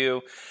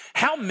TCU.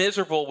 How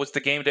miserable was the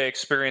game day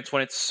experience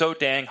when it's so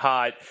dang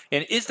hot?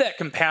 And is that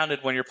compounded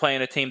when you're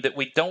playing a team that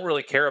we don't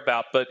really care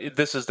about, but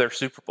this is their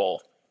Super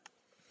Bowl?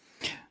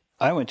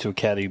 I went to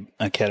Academy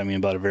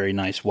and bought a very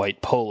nice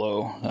white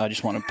polo. I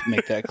just want to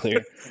make that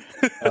clear.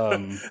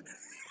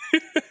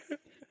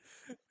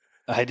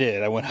 I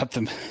did. I went up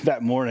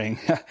that morning.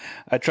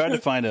 I tried to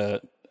find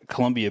a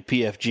Columbia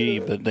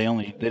PFG, but they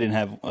didn't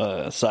have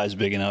a size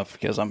big enough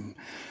because I'm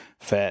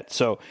fat.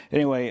 So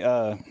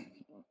anyway,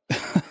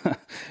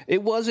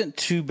 it wasn't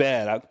too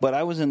bad, but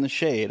I was in the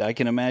shade. I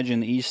can imagine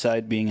the east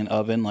side being an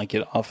oven like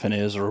it often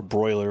is, or a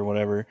broiler or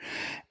whatever.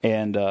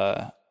 And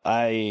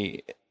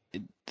the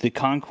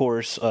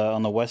concourse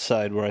on the west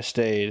side where I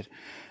stayed,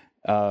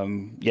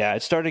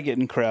 it started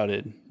getting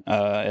crowded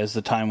as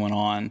the time went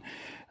on.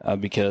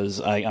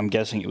 Because I'm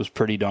guessing it was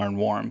pretty darn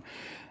warm.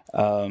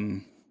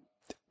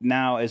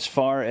 Now, as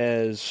far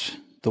as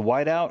the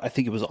whiteout, I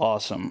think it was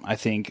awesome. I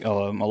think a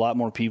lot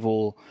more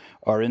people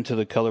are into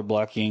the color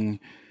blocking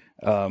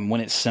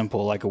when it's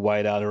simple, like a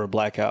whiteout or a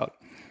blackout.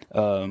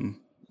 Trying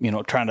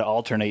to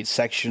alternate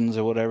sections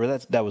or whatever,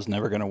 that was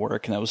never going to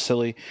work, and that was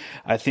silly.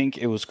 I think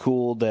it was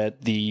cool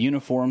that the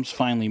uniforms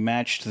finally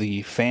matched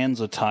the fans'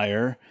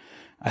 attire.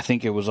 I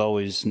think it was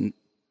always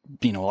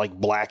like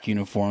black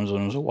uniforms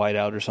when it was a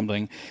whiteout or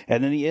something.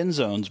 And then the end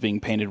zones being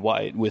painted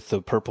white with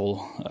the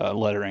purple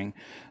lettering.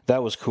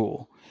 That was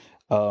cool.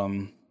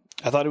 I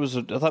thought it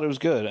was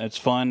good. It's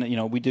fun.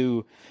 We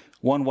do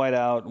one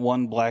whiteout,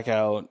 one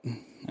blackout,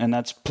 and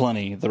that's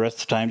plenty. The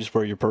rest of the time, just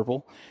wear your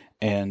purple.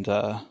 And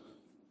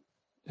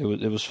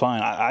it was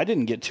fine. I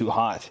didn't get too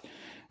hot,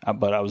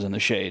 but I was in the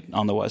shade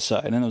on the west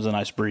side, and it was a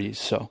nice breeze.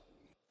 So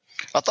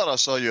I thought I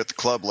saw you at the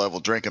club level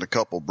drinking a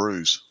couple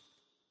brews.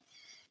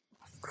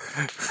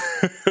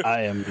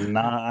 I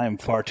am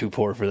far too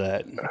poor for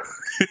that.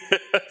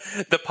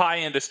 The pie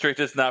industry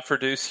does not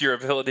produce your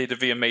ability to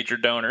be a major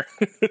donor.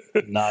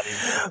 Not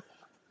even.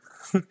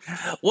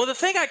 Well, the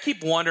thing I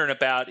keep wondering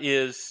about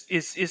is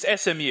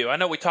SMU. I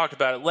know we talked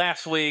about it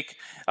last week.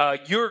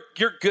 Your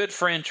good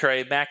friend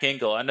Trey Mac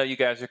Engel, I know you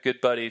guys are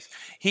good buddies.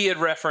 He had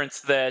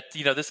referenced that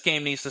this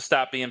game needs to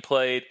stop being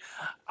played.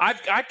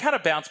 I kind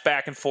of bounce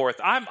back and forth.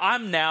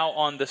 I'm now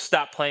on the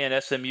stop playing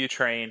SMU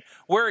train.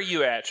 Where are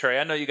you at, Trey?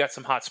 I know you got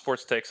some hot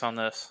sports takes on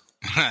this.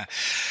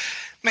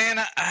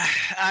 Man,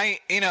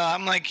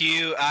 I'm like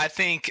you. I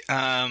think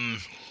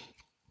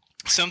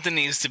something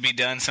needs to be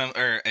done,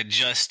 or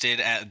adjusted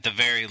at the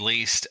very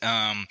least.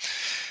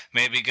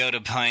 Maybe go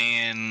to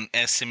playing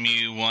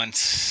SMU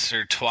once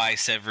or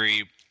twice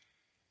every,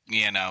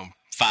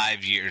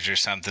 5 years or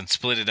something.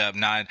 Split it up,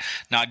 not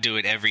do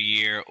it every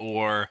year,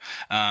 or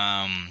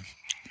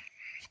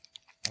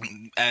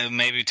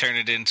maybe turn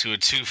it into a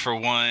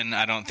 2-for-1.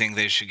 I don't think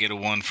they should get a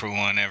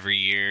 1-for-1 every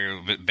year,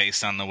 but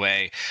based on the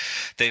way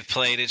they've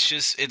played,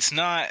 it's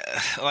not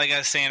like I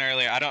was saying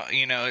earlier.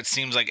 It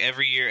seems like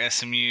every year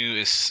SMU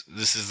this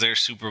is their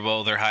Super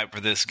Bowl. They're hyped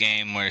for this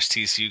game, whereas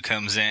TCU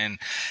comes in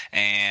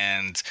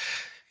and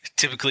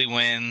typically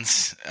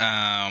wins.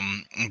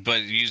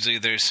 But usually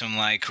there's some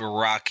like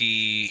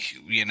rocky,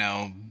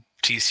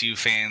 TCU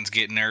fans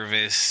get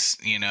nervous,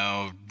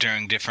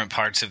 during different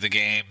parts of the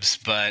games,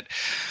 but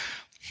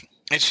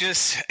it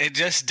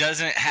just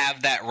doesn't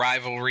have that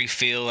rivalry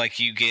feel like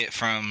you get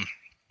from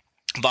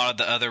a lot of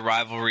the other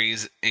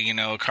rivalries,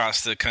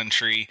 across the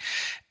country.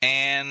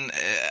 And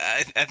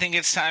I think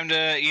it's time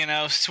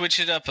to, switch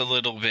it up a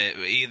little bit.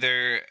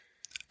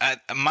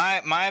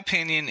 My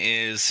opinion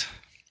is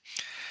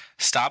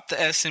stop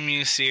the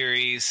SMU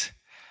series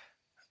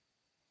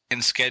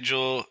and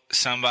schedule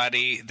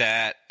somebody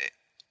that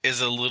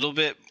is a little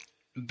bit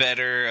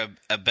better,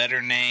 a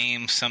better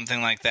name, something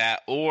like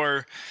that,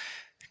 or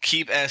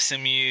keep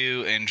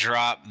SMU and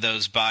drop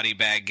those body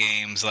bag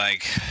games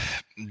like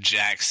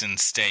Jackson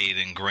State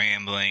and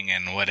Grambling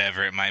and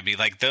whatever it might be.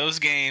 Like, those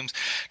games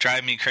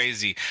drive me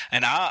crazy.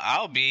 And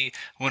I'll be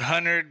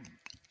 100%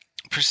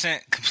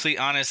 complete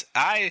honest.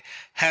 I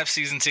have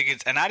season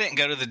tickets, and I didn't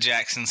go to the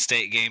Jackson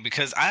State game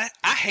because I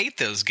hate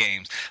those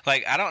games.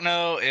 Like, I don't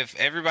know if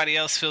everybody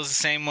else feels the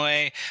same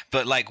way,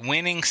 but like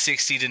winning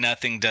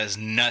 60-0 does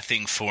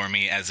nothing for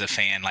me as a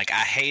fan. Like,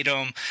 I hate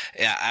them.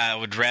 I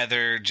would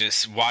rather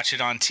just watch it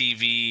on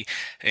TV,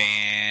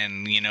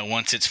 and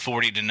once it's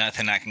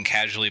 40-0, I can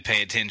casually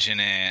pay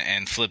attention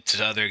and flip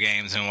to other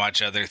games and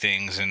watch other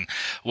things and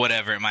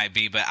whatever it might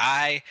be. But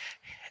I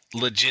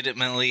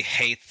legitimately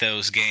hate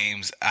those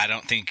games. I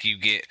don't think you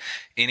get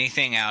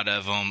anything out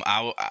of them.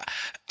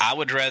 I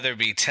would rather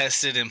be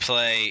tested and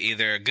play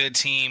either a good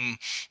team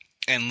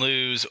and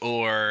lose,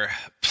 or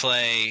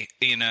play,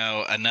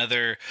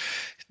 another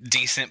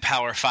decent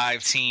Power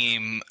 5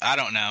 team. I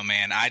don't know,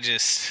 man. I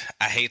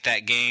hate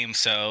that game.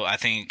 So I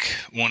think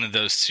one of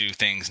those two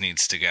things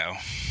needs to go.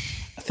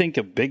 I think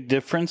a big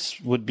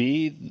difference would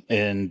be,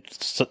 and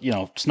it's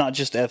not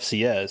just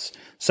FCS.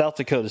 South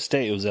Dakota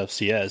State was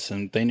FCS,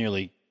 and they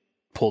nearly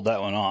pulled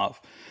that one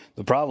off.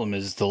 The problem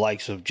is the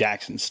likes of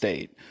Jackson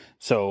State.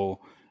 So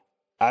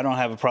I don't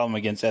have a problem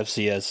against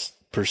FCS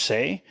per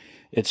se.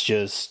 It's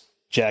just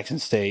Jackson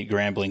State,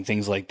 Grambling,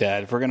 things like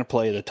that. If we're going to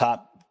play the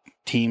top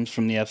teams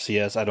from the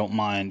FCS, I don't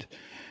mind.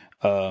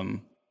 But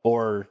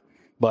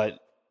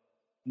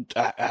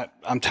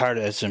I'm tired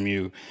of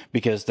SMU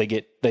because they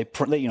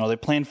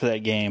plan for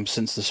that game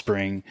since the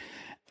spring,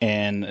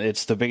 and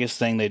it's the biggest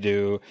thing they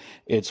do.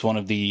 It's one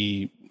of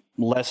the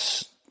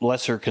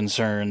lesser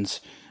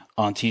concerns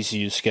on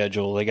TCU's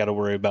schedule. They got to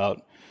worry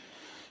about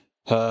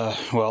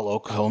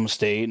Oklahoma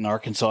State and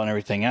Arkansas and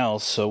everything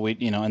else. So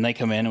and they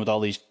come in with all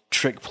these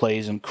trick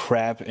plays and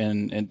crap,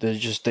 and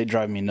they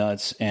drive me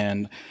nuts.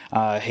 And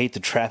I hate the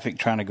traffic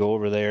trying to go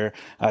over there.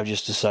 I've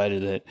just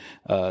decided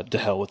that to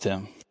hell with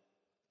them.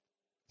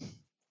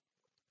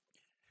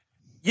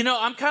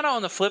 I'm kind of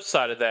on the flip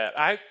side of that.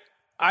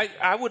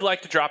 I would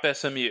like to drop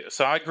SMU,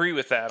 so I agree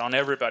with that on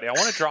everybody. I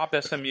want to drop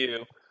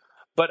SMU.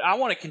 But I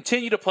want to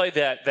continue to play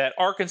that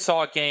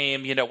Arkansas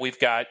game. We've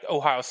got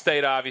Ohio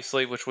State,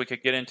 obviously, which we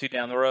could get into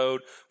down the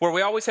road, where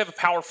we always have a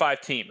Power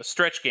 5 team. A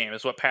stretch game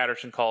is what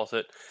Patterson calls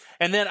it.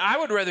 And then I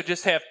would rather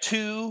just have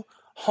 2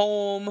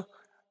 home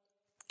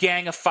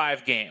gang of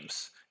 5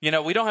 games.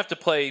 We don't have to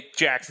play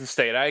Jackson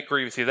State. I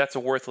agree with you. That's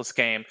a worthless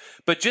game.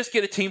 But just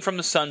get a team from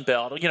the Sun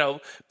Belt.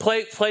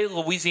 Play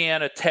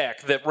Louisiana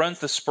Tech that runs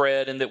the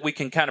spread and that we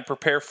can kind of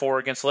prepare for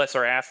against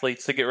lesser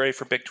athletes to get ready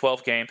for Big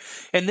 12 game.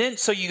 And then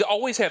so you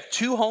always have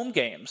 2 home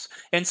games.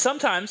 And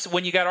sometimes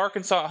when you got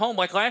Arkansas at home,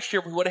 like last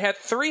year, we would have had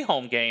 3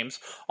 home games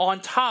on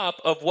top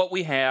of what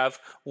we have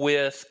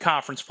with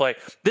conference play.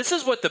 This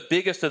is what the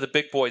biggest of the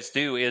big boys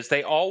do, is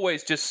they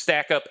always just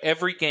stack up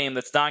every game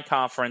that's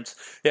non-conference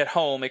at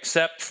home,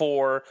 except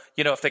for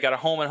if they got a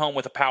home and home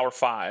with a Power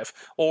 5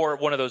 or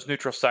one of those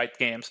neutral site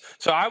games.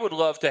 So I would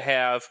love to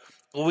have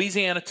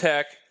Louisiana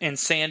Tech and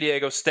San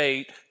Diego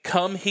State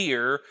come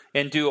here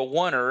and do a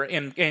oneer,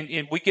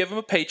 and we give them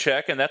a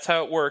paycheck, and that's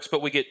how it works,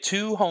 but we get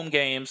 2 home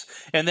games,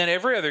 and then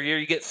every other year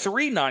you get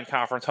 3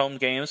 non-conference home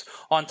games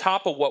on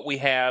top of what we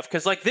have.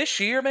 Because like this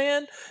year,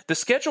 man, the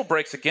schedule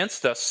breaks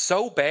against us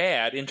so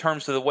bad in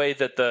terms of the way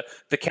that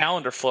the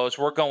calendar flows.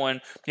 We're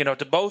going,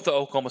 to both the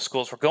Oklahoma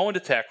schools. We're going to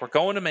Tech. We're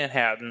going to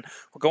Manhattan.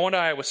 We're going to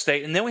Iowa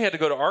State. And then we had to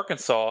go to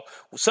Arkansas.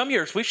 Some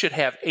years we should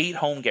have 8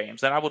 home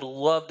games, and I would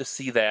love to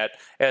see that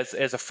as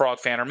a Frog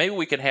fan. Or maybe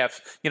we can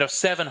have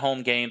 7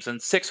 home games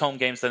and 6 home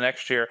games the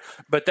next year,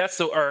 but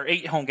or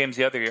 8 home games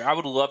the other year. I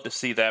would love to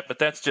see that, but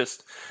that's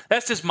just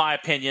my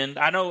opinion.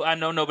 I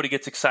know nobody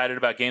gets excited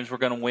about games we're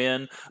going to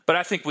win, but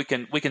I think we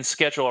can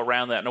schedule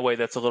around that in a way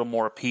that's a little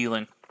more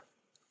appealing.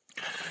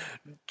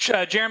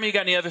 Jeremy, you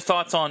got any other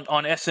thoughts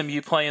on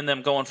SMU playing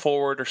them going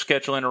forward or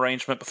scheduling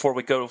arrangement before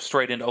we go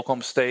straight into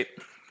Oklahoma State?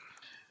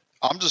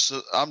 I'm just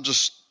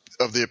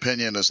of the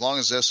opinion, as long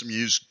as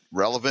SMU's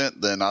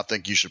relevant, then I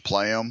think you should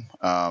play them.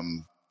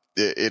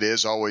 It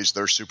is always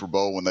their Super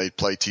Bowl when they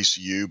play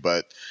TCU,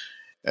 but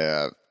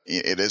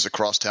it is a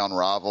crosstown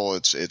rival.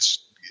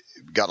 It's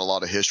got a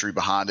lot of history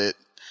behind it.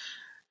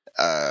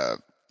 I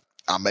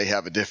may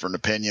have a different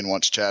opinion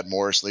once Chad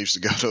Morris leaves to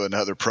go to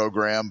another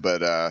program,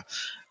 but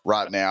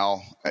right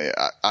now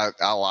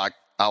I like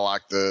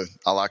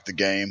the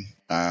game.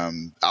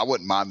 I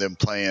wouldn't mind them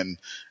playing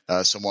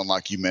someone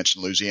like you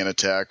mentioned, Louisiana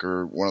Tech,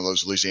 or one of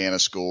those Louisiana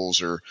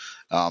schools, or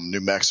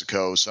New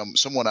Mexico,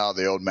 someone out of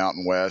the old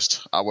Mountain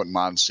West. I wouldn't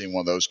mind seeing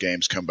one of those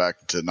games come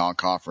back to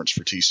non-conference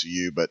for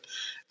TCU. But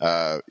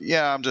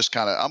I'm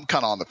kind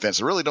of on the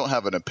fence. I really don't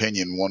have an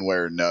opinion one way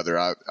or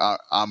another.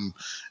 I'm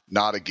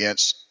not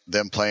against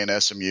them playing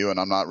SMU, and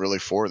I'm not really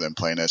for them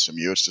playing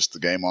SMU. It's just the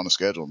game on the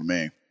schedule to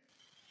me.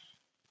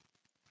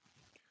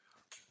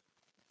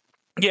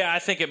 Yeah, I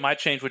think it might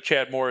change with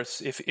Chad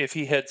Morris if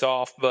he heads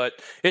off, but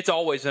it's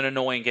always an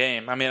annoying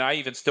game. I mean, I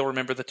even still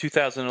remember the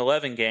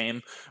 2011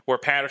 game where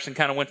Patterson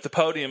kind of went to the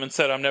podium and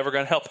said, "I'm never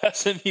going to help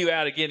SMU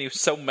out again." He was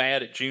so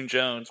mad at June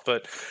Jones,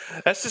 but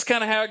that's just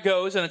kind of how it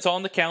goes, and it's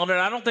on the calendar,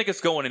 and I don't think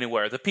it's going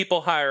anywhere. The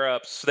people higher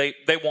ups, they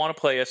want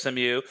to play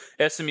SMU.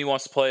 SMU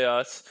wants to play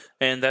us,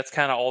 and that's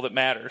kind of all that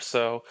matters.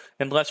 So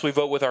unless we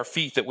vote with our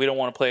feet that we don't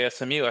want to play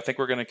SMU, I think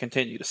we're going to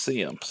continue to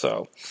see them.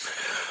 So,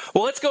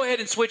 well, let's go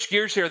ahead and switch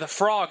gears here. The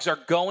Frogs are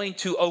going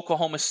to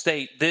Oklahoma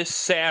State this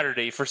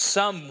Saturday. For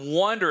some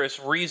wondrous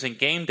reason,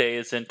 game day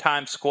is in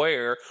Times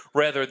Square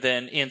rather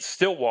than in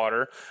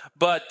Stillwater.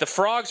 But the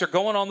Frogs are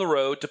going on the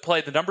road to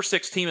play the number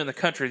 6 team in the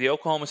country, the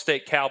Oklahoma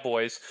State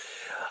Cowboys.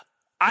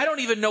 I don't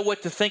even know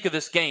what to think of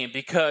this game,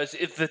 because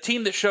if the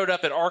team that showed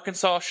up at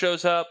Arkansas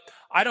shows up,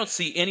 I don't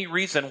see any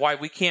reason why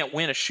we can't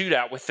win a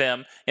shootout with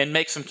them and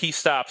make some key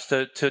stops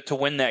to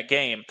win that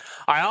game.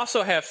 I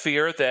also have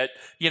fear that,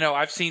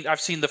 I've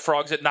seen the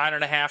Frogs at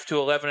 9.5 to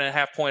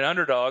 11.5 point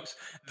underdogs,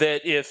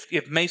 that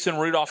if Mason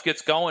Rudolph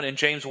gets going and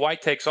James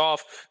White takes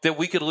off, that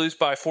we could lose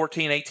by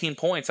 14, 18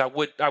 points. I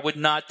would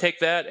not take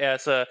that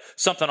as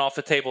something off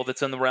the table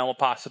that's in the realm of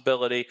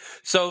possibility.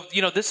 So,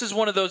 this is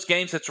one of those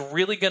games that's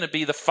really going to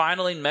be the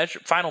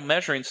final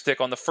measuring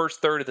stick on the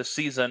first third of the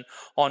season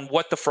on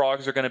what the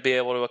Frogs are going to be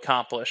able to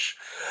accomplish.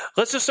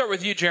 Let's just start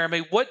with you, Jeremy.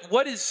 What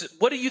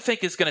do you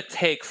think is going to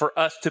take for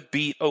us to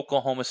beat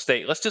Oklahoma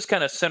State? Let's just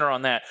kind of center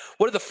on that.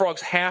 What do the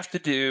Frogs have to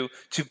do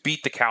to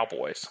beat the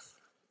Cowboys?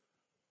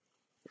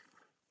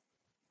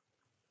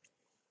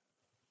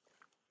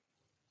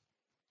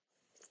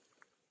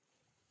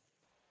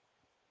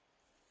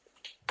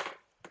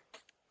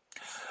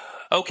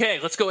 Okay,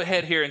 let's go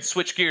ahead here and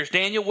switch gears.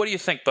 Daniel, what do you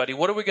think, buddy?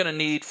 What are we going to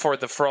need for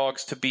the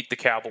Frogs to beat the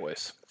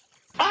Cowboys?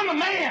 I'm a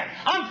man.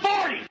 I'm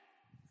 40.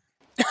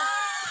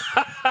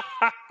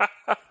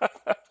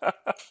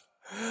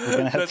 We're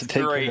gonna have to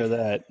take care of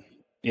that.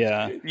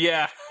 Yeah.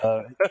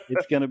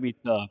 It's gonna be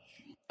tough.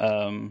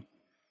 I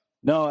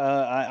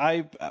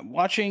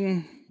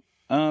watching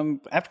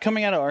after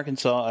coming out of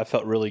Arkansas, I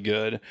felt really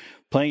good.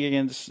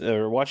 Playing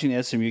watching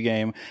the SMU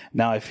game,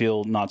 now I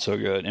feel not so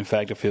good. In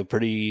fact, I feel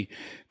pretty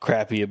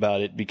crappy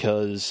about it,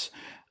 because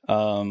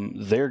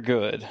they're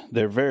good.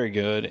 They're very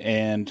good,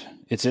 and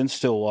it's in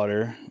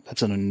Stillwater.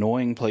 That's an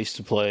annoying place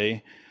to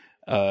play.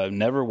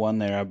 Never won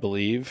there, I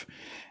believe.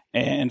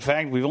 And in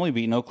fact, we've only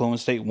beaten Oklahoma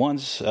State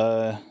once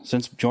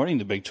since joining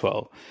the Big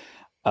 12.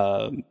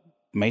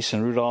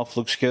 Mason Rudolph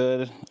looks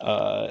good.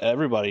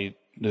 Everybody,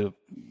 the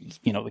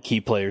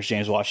key players,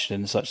 James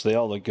Washington and such, they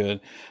all look good.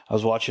 I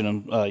was watching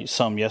them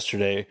some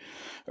yesterday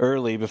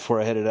early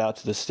before I headed out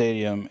to the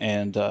stadium,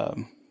 and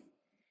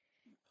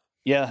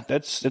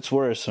it's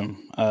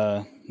worrisome.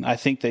 I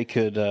think they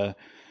could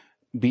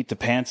beat the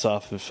pants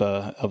off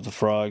of the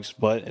Frogs,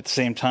 but at the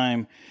same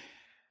time,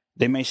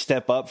 they may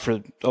step up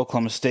for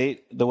Oklahoma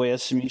State the way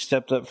SMU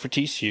stepped up for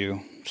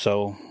TCU.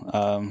 So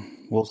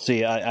we'll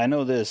see. I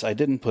know this. I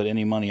didn't put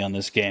any money on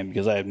this game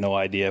because I have no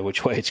idea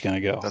which way it's going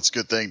to go. That's a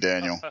good thing,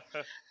 Daniel.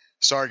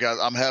 Sorry, guys.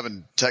 I'm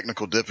having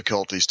technical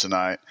difficulties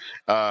tonight.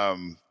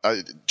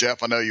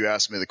 Jeff, I know you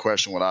asked me the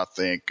question what I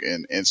think,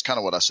 and it's kind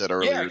of what I said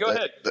earlier. Yeah, go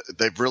ahead.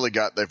 They've really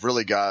got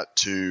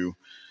to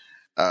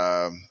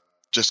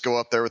just go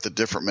up there with a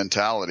different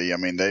mentality. I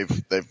mean, they've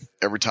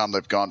every time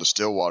they've gone to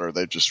Stillwater,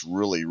 they've just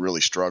really,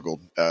 really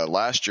struggled.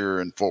 Last year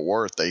in Fort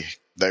Worth,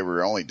 they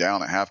were only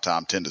down at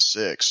halftime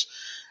 10-6.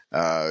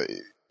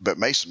 But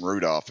Mason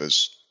Rudolph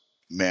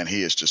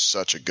he is just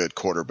such a good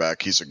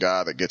quarterback. He's a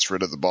guy that gets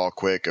rid of the ball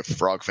quick. If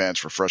Frog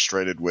fans were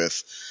frustrated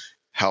with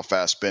how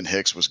fast Ben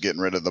Hicks was getting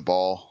rid of the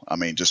ball, I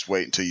mean, just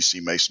wait until you see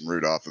Mason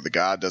Rudolph. The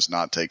guy does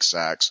not take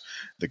sacks.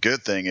 The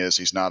good thing is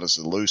he's not as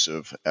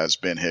elusive as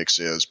Ben Hicks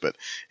is, but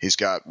he's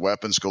got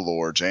weapons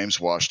galore. James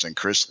Washington,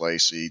 Chris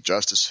Lacey,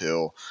 Justice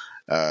Hill.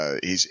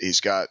 He's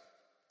got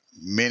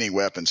many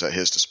weapons at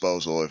his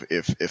disposal.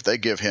 If they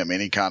give him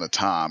any kind of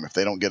time, if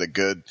they don't get a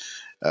good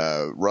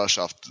rush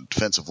off the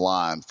defensive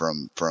line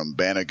from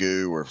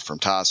Banagoo or from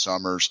Ty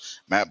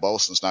Summers, Matt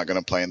Bolson's not going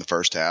to play in the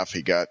first half.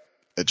 He got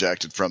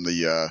ejected from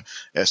the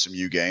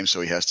SMU game,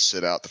 so he has to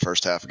sit out the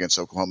first half against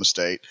Oklahoma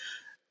State.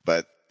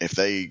 But if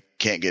they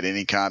can't get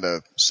any kind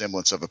of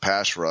semblance of a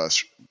pass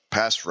rush,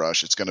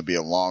 it's going to be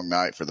a long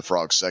night for the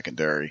Frogs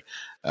secondary.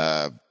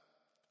 I'm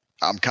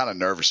kind of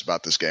nervous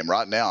about this game.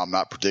 Right now, I'm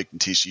not predicting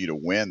TCU to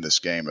win this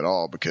game at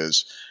all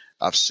because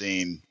I've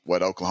seen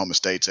what Oklahoma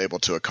State's able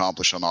to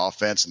accomplish on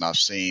offense, and I've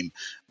seen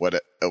what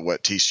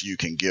TCU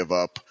can give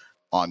up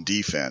on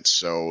defense.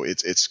 So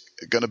it's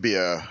going to be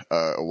a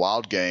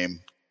wild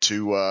game.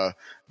 Two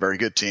very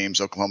good teams.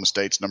 Oklahoma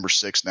State's number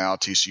 6 now.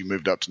 TCU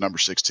moved up to number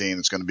 16.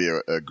 It's going to be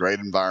a great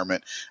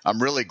environment.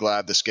 I'm really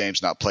glad this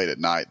game's not played at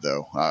night,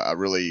 though. I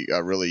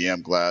really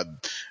am glad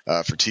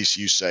for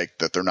TCU's sake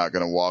that they're not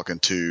going to walk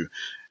into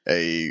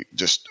a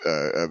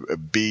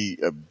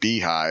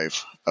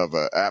beehive of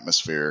an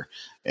atmosphere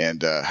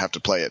and have to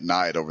play at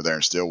night over there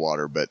in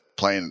Stillwater. But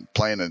playing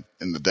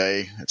in the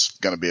day, it's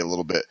going to be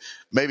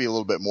maybe a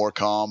little bit more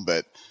calm,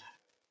 but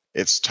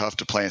it's tough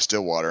to play in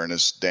Stillwater. And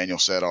as Daniel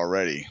said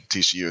already,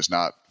 TCU is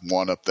not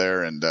won up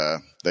there, and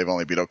they've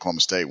only beat Oklahoma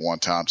State one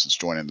time since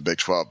joining the Big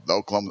 12.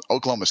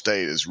 Oklahoma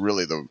State is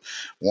really the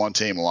one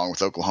team, along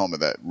with Oklahoma,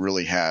 that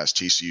really has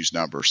TCU's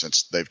number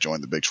since they've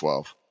joined the Big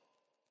 12.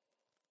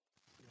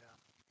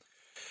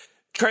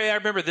 Trey, I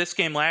remember this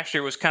game last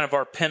year was kind of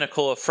our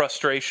pinnacle of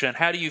frustration.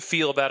 How do you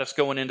feel about us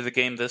going into the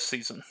game this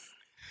season?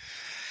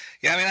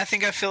 Yeah, I mean,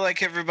 I feel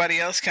like everybody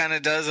else kind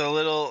of does, a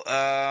little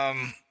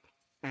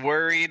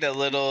worried, a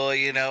little,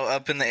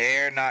 up in the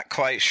air, not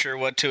quite sure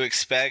what to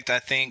expect. I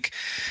think,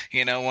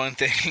 one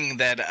thing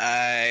that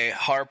I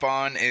harp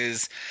on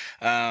is,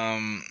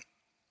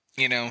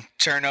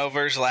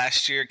 turnovers.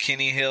 Last year,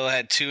 Kenny Hill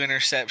had 2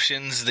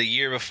 interceptions. The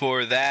year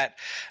before that,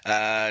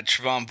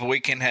 Trevon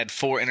Boykin had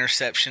 4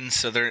 interceptions.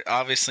 So they're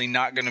obviously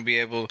not going to be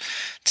able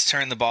to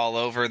turn the ball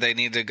over. They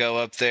need to go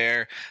up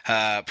there,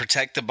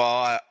 protect the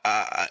ball.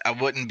 I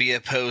wouldn't be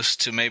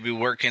opposed to maybe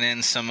working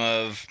in some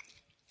of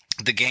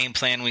the game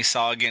plan we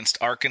saw against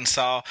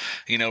Arkansas,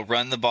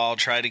 run the ball,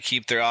 try to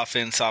keep their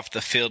offense off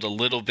the field a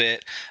little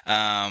bit.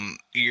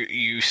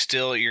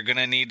 You're going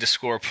to need to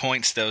score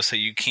points, though, so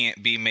you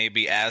can't be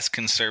maybe as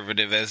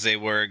conservative as they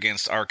were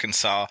against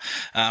Arkansas.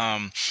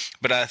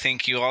 But I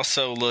think you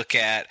also look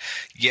at,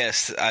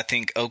 I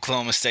think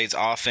Oklahoma State's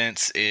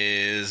offense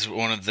is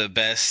one of the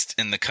best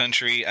in the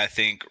country. I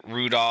think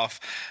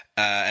Rudolph,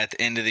 at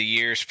the end of the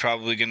year, is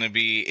probably going to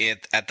be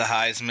at the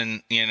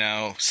Heisman,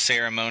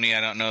 ceremony.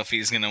 I don't know if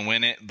he's going to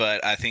win it,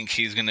 but I think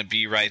he's going to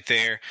be right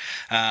there.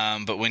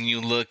 But when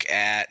you look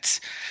at,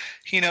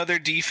 their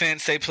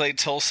defense, they played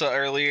Tulsa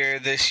earlier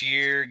this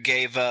year,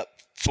 gave up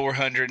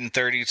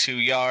 432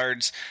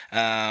 yards.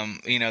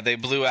 They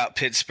blew out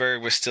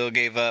Pittsburgh, but still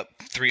gave up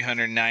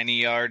 390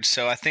 yards.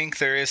 So I think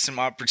there is some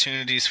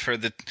opportunities for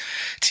the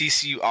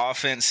TCU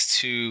offense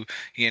to,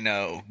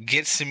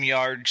 get some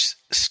yards,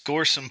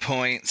 score some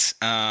points.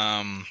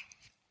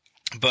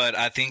 But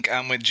I think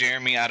I'm with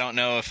Jeremy. I don't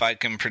know if I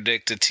can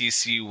predict a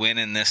TCU win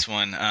in this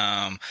one.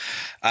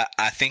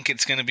 I think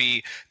it's going to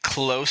be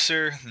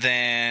closer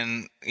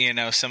than,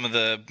 some of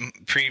the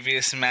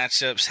previous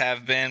matchups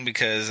have been,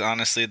 because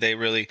honestly, they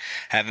really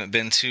haven't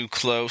been too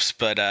close.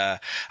 But I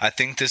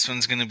think this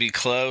one's going to be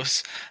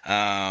close.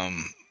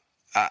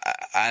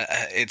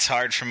 It's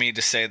hard for me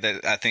to say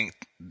that I think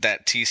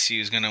that TCU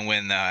is going to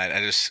win,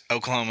 though.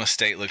 Oklahoma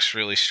State looks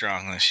really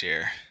strong this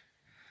year.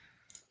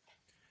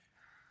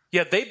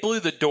 Yeah, they blew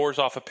the doors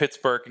off of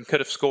Pittsburgh and could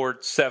have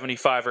scored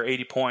 75 or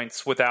 80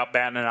 points without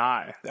batting an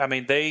eye. I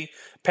mean,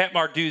 Pat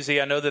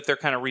Narduzzi, I know that they're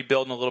kind of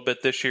rebuilding a little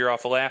bit this year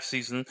off of last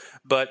season,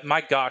 but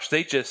my gosh,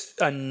 they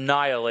just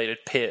annihilated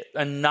Pitt.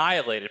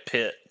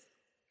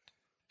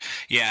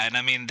 Yeah, and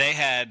I mean, they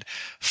had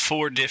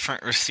 4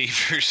 different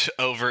receivers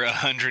over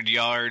 100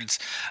 yards.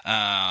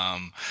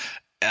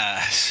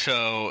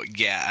 So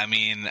yeah, I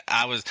mean,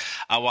 I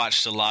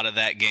watched a lot of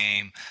that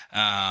game.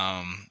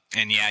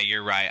 And yeah,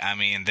 you're right. I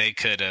mean, they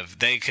could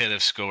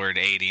have scored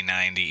 80,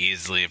 90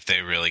 easily if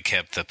they really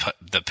kept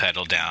the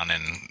pedal down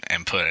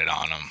and put it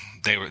on them.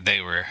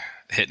 They were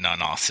hitting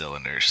on all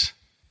cylinders.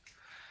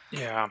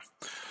 Yeah.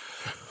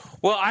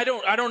 Well, I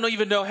don't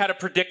even know how to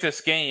predict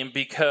this game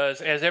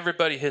because, as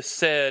everybody has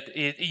said,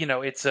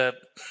 it's a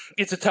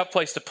tough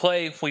place to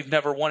play. We've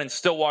never won in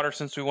Stillwater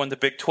since we won the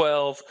Big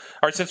 12,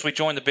 or since we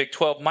joined the Big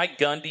 12. Mike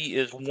Gundy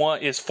is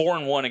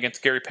 4-1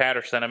 against Gary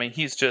Patterson. I mean,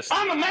 he's just.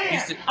 I'm a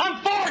man.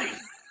 I'm 40.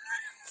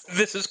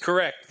 This is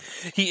correct.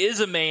 He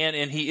is a man,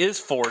 and he is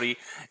 40.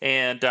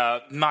 And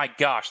my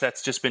gosh,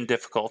 that's just been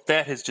difficult.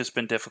 That has just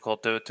been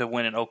difficult to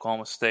win in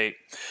Oklahoma State.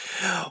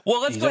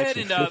 Well, let's go ahead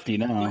and 50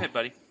 now. Go ahead,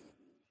 buddy.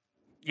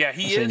 Yeah,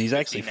 he's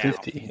actually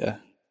 50. Yeah.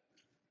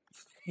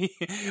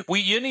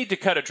 You need to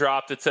cut a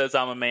drop that says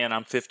 "I'm a man,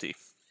 I'm 50."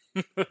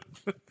 You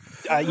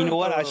know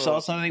what? I saw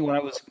something when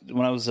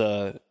I was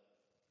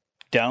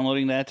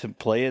downloading that to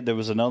play it. There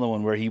was another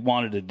one where he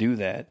wanted to do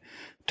that,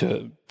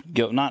 to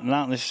go not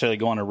necessarily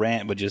go on a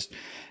rant, but just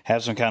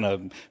have some kind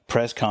of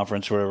press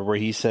conference where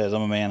he says,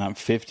 "I'm a man, I'm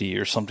 50"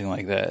 or something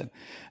like that.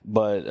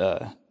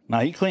 But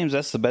now he claims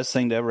that's the best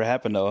thing to ever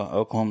happen to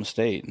Oklahoma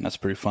State, and that's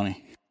pretty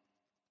funny.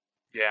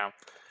 Yeah.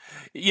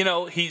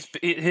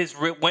 His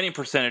winning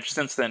percentage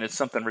since then is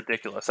something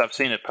ridiculous. I've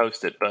seen it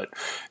posted, but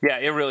yeah,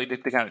 it really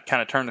did kind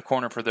of turn the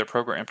corner for their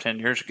program 10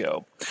 years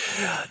ago.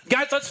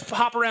 Guys, let's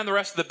hop around the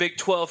rest of the Big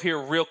 12 here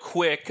real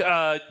quick.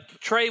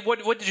 Trey,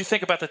 what did you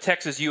think about the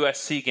Texas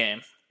USC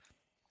game?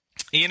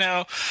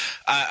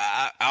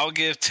 I'll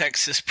give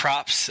Texas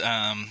props.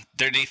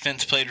 Their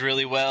defense played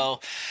really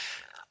well.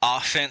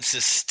 Offense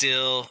is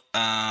still,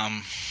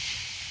 I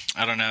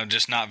don't know,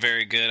 just not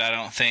very good, I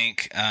don't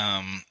think.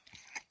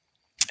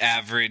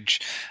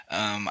 Average.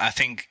 I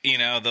think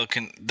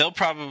they'll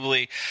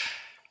probably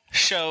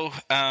show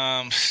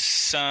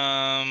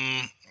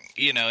some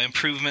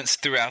improvements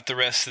throughout the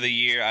rest of the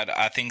year.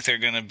 I think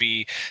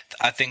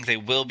they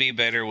will be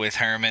better with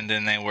Herman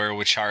than they were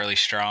with Charlie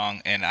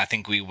Strong, and I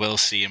think we will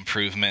see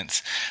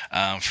improvements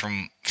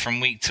from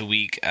week to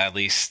week, at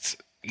least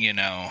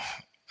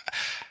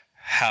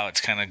how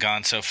it's kind of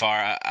gone so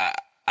far.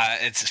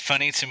 It's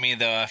funny to me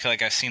though. I feel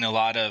like I've seen a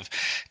lot of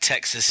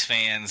Texas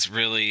fans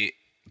really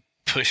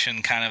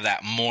pushing kind of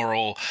that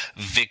moral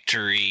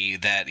victory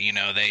that,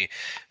 they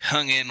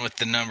hung in with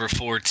the number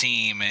 4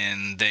 team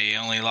and they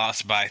only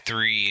lost by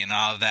 3 and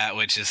all of that,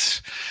 which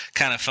is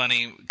kind of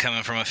funny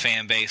coming from a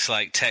fan base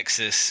like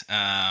Texas.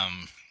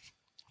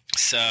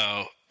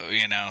 So,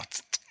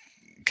 it's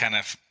kind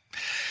of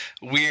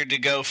weird to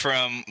go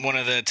from one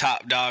of the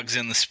top dogs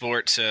in the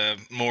sport to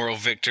moral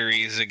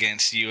victories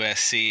against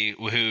USC,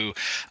 who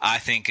I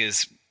think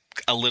is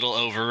a little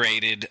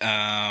overrated.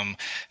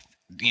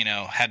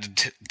 Had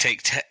to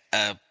take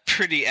a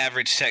pretty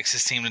average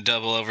Texas team to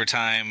double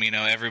overtime.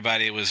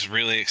 Everybody was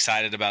really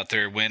excited about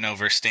their win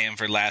over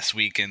Stanford last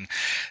week, and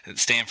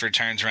Stanford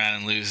turns around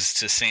and loses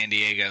to San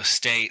Diego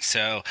State.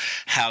 So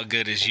how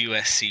good is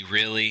USC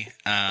really?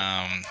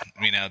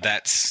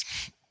 That's,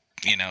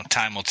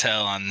 time will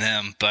tell on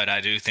them, but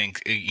I do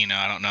think,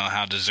 I don't know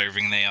how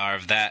deserving they are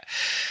of that,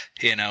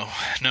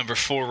 number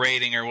 4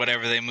 rating or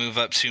whatever they move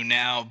up to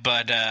now.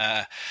 But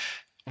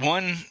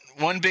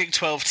one Big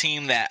 12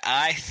 team that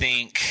I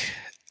think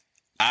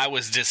I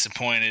was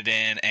disappointed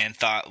in and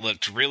thought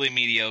looked really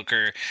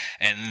mediocre,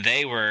 and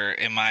they were,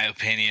 in my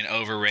opinion,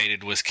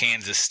 overrated, was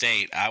Kansas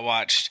State. I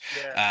watched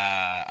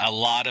a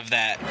lot of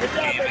that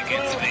game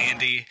against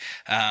Vandy,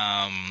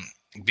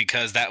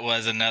 because that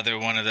was another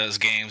one of those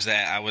games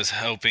that I was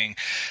hoping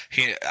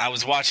I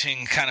was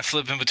watching, kind of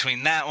flipping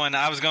between that one.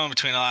 I was going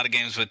between a lot of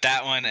games with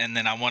that one, and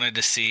then I wanted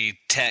to see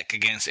Tech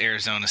against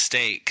Arizona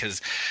State because,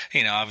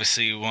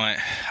 obviously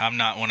I'm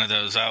not one of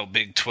those,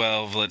 Big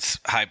 12, let's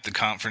hype the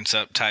conference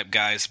up type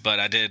guys, but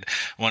I did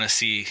want to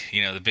see,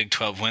 the Big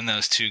 12 win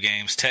those 2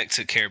 games. Tech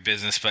took care of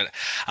business, but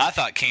I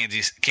thought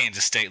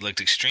Kansas State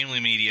looked extremely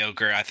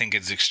mediocre. I think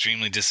it's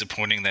extremely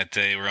disappointing that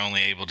they were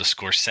only able to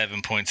score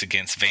 7 points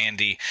against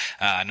Vandy.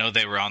 I know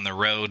they were on the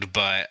road,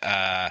 but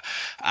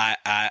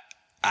I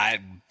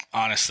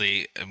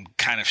honestly am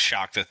kind of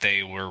shocked that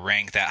they were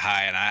ranked that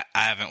high, and I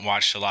haven't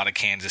watched a lot of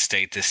Kansas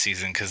State this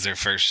season because their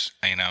first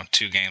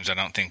 2 games I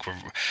don't think were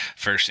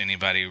first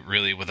anybody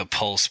really with a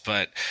pulse,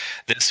 but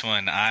this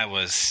one I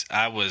was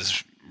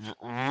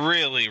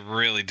really,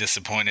 really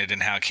disappointed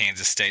in how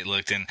Kansas State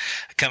looked, and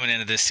coming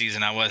into this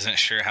season I wasn't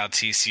sure how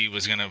TCU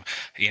was going to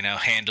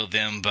handle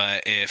them,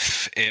 but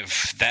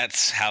if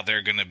that's how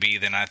they're going to be,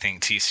 then I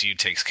think TCU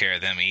takes care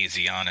of them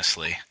easy,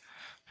 honestly.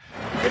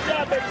 Good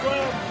job, Big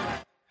 12.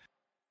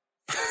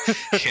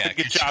 Yeah,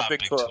 good job,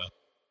 Big 12.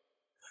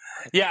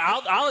 Yeah,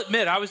 I'll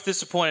admit I was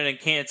disappointed in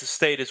Kansas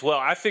State as well.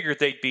 I figured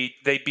they beat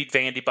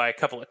Vandy by a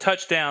couple of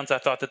touchdowns. I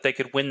thought that they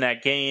could win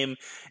that game,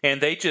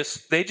 and they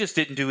just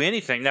didn't do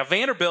anything. Now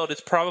Vanderbilt is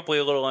probably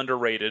a little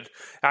underrated.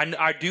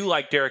 I do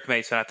like Derek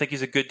Mason. I think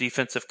he's a good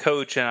defensive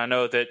coach, and I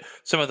know that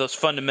some of those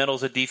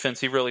fundamentals of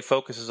defense he really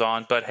focuses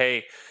on. But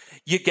hey,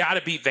 you got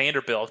to beat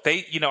Vanderbilt.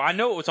 I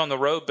know it was on the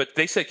road, but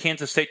they said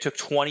Kansas State took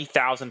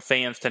 20,000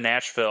 fans to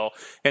Nashville,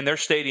 and their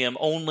stadium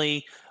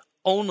only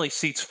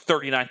seats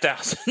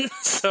 39,000.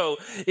 So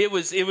it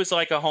was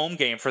like a home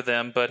game for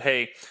them. But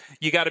hey,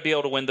 you got to be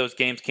able to win those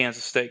games,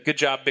 Kansas State. Good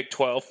job, Big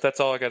 12. That's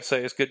all I got to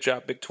say is good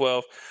job, Big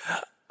 12.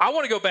 I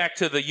want to go back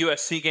to the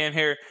USC game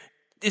here.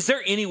 is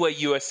there any way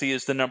USC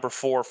is the number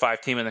 4 or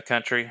 5 team in the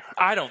country?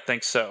 I don't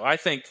think so. I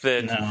think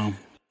that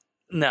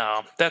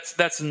no,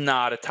 that's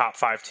not a top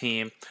 5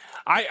 team.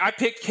 I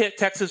picked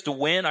Texas to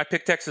win. I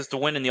picked Texas to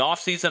win in the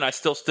offseason. I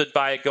still stood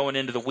by it going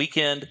into the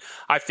weekend.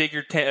 I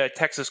figured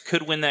Texas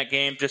could win that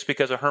game just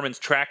because of Herman's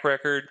track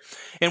record.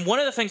 And one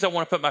of the things I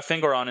want to put my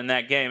finger on in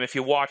that game, if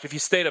you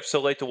stayed up so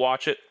late to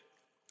watch it,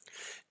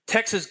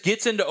 Texas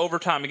gets into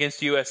overtime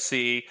against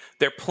USC.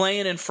 They're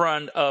playing in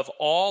front of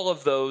all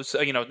of those,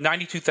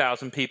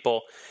 92,000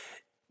 people.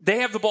 They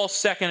have the ball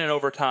second in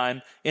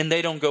overtime, and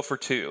they don't go for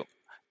 2.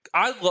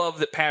 I love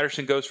that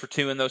Patterson goes for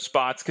 2 in those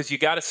spots because you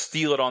got to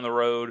steal it on the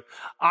road.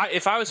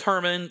 If I was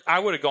Herman, I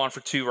would have gone for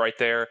 2 right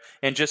there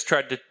and just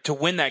tried to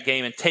win that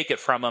game and take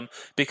it from him.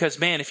 Because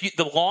man,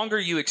 the longer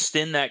you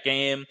extend that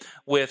game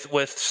with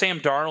Sam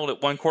Darnold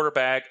at one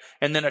quarterback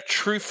and then a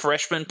true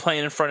freshman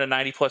playing in front of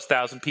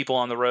 90,000+ people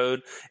on the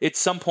road, at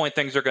some point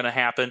things are going to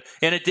happen.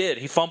 And it did.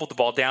 He fumbled the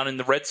ball down in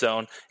the red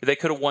zone. They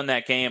could have won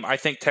that game. I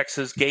think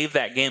Texas gave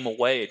that game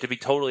away, to be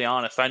totally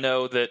honest. I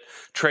know that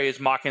Trey is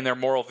mocking their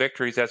moral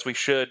victories, as we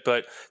should,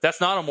 but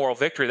that's not a moral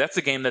victory. That's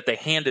a game that they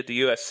handed to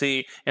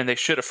USC, and they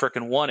should have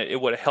freaking won it.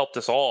 It would have helped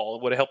us all.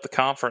 It would have helped the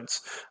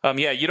conference.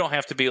 You don't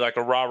have to be like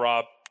a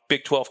rah-rah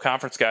Big 12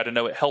 conference guy to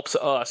know it helps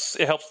us.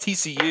 It helps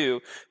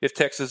TCU if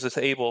Texas is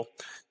able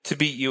to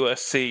beat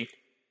USC.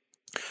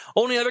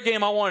 Only other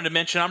game I wanted to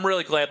mention, I'm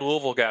really glad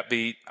Louisville got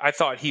beat. I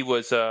thought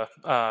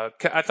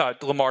I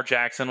thought Lamar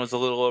Jackson was a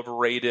little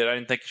overrated. I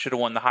didn't think he should have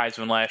won the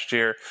Heisman last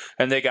year,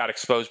 and they got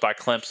exposed by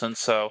Clemson.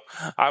 So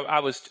I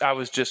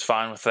was just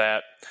fine with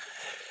that.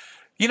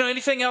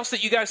 Anything else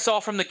that you guys saw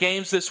from the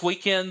games this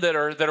weekend that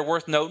are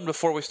worth noting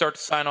before we start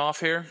to sign off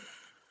here?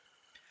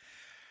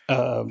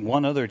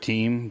 One other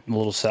team, a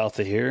little south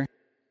of here.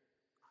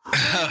 0-3.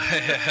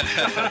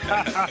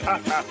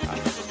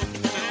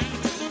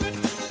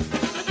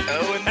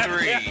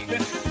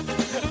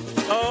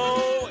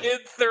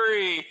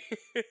 0-3.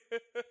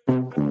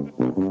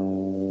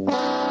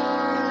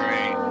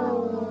 Great.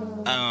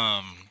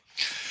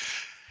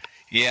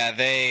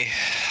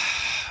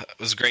 It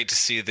was great to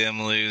see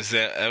them lose.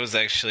 That was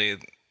actually,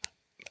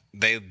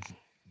 they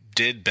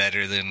did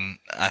better than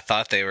I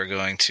thought they were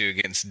going to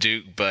against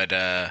Duke, but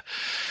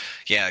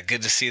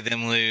good to see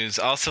them lose.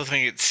 Also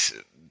think it's,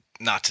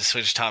 not to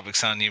switch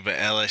topics on you, but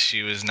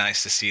LSU was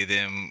nice to see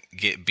them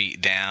get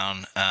beat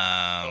down.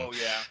 I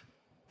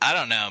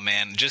don't know,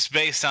 man. Just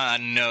based on, I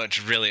know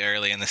it's really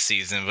early in the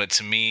season, but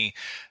to me,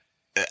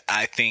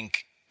 I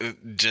think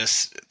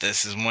just,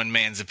 this is one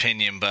man's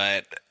opinion,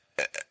 but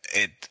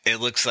it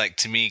looks like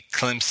to me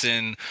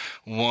Clemson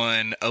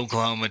 1,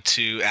 Oklahoma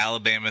 2,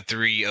 Alabama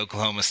 3,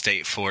 Oklahoma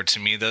State 4. To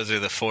me, those are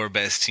the 4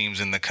 best teams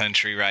in the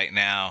country right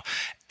now,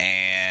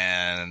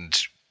 and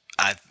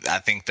I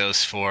think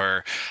those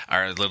 4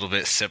 are a little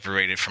bit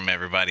separated from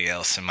everybody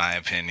else, in my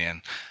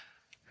opinion.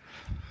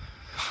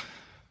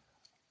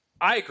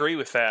 I agree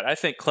with that. I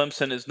think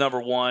Clemson is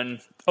number 1,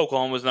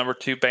 Oklahoma's number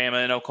 2,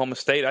 Bama, and Oklahoma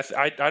State.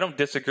 I don't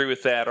disagree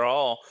with that at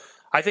all.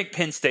 I think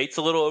Penn State's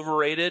a little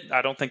overrated.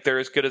 I don't think they're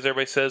as good as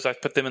everybody says. I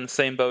put them in the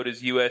same boat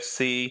as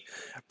USC.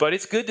 But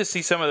it's good to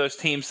see some of those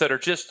teams that are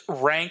just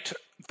ranked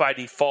by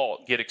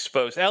default get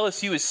exposed.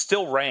 LSU is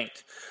still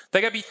ranked.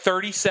 They got beat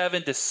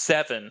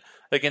 37-7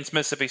 against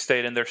Mississippi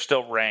State, and they're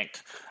still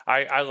ranked.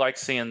 I like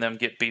seeing them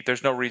get beat.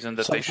 There's no reason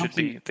that they should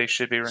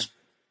be ranked.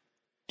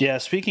 Yeah,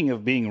 speaking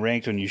of being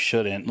ranked when you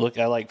shouldn't, look,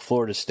 I like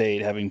Florida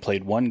State having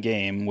played one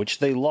game, which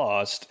they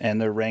lost,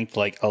 and they're ranked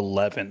like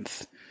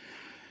 11th.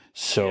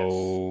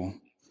 So,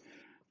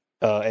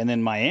 yes. And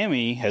then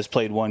Miami has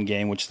played one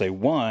game, which they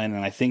won,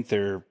 and I think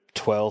they're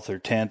 12th or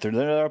 10th, or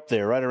they're up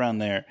there, right around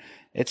there.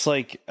 It's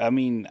like, I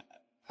mean,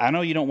 I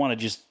know you don't want to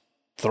just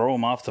throw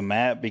them off the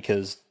map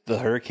because the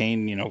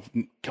hurricane,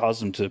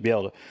 caused them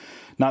to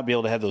not be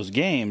able to have those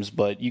games,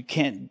 but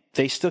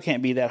they still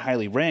can't be that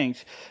highly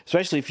ranked,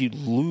 especially if you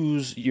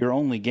lose your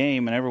only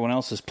game and everyone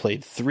else has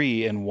played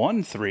 3 and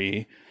won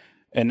 3,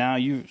 and now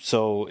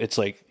so it's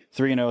like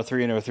 3-0,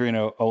 3-0,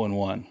 3-0,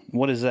 0-1.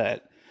 What is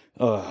that?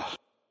 Ugh.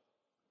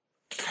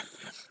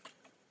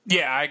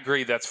 Yeah, I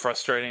agree. That's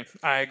frustrating.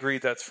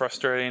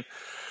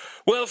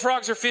 Well, the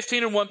Frogs are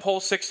 15 in one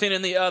poll, 16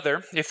 in the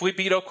other. If we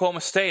beat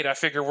Oklahoma State, I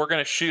figure we're going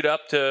to shoot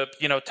up to,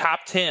 top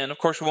 10. Of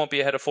course, we won't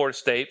be ahead of Florida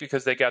State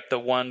because they got the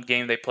one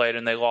game they played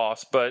and they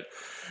lost. But,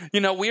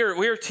 we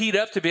are teed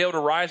up to be able to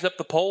rise up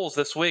the polls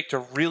this week, to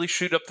really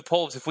shoot up the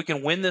polls. If we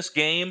can win this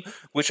game,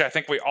 which I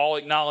think we all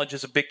acknowledge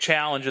is a big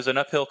challenge, is an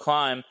uphill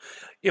climb.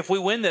 If we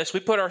win this, we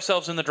put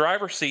ourselves in the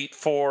driver's seat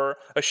for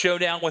a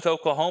showdown with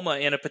Oklahoma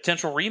and a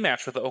potential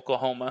rematch with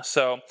Oklahoma.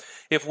 So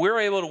if we're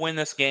able to win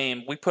this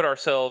game, we put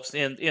ourselves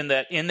in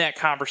that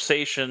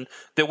conversation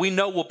that we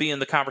know will be in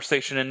the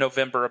conversation in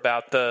November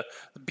about the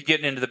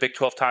getting into the Big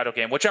 12 title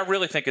game, which I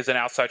really think is an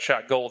outside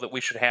shot goal that we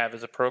should have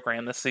as a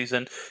program this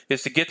season,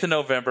 is to get to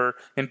November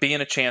and be in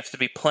a chance to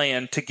be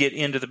playing to get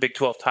into the Big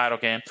 12 title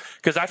game.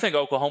 Because I think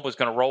Oklahoma is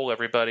going to roll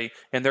everybody,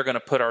 and they're going to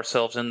put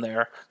ourselves in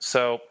there.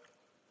 So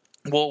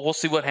we'll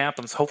see what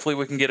happens. Hopefully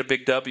we can get a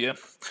big W.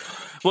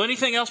 Well,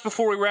 anything else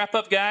before we wrap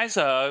up, guys?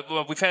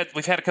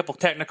 We've had a couple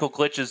technical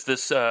glitches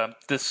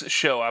this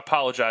show. I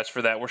apologize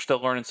for that. We're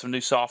still learning some new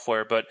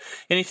software. But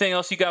anything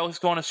else you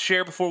guys want to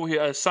share before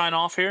we sign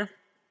off here?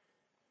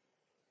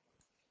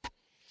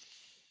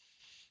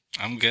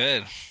 I'm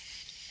good.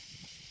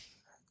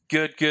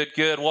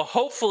 Good. Well,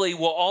 hopefully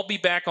we'll all be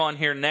back on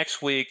here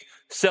next week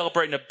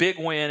celebrating a big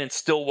win in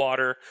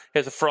Stillwater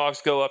as the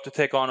Frogs go up to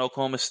take on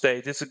Oklahoma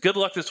State. It's a good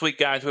luck this week,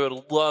 guys. We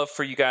would love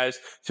for you guys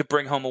to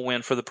bring home a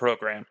win for the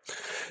program.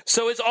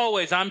 So as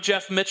always, I'm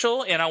Jeff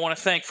Mitchell, and I want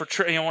to thank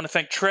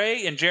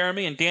Trey and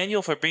Jeremy and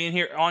Daniel for being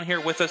here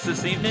with us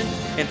this evening.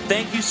 And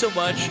thank you so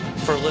much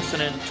for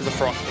listening to the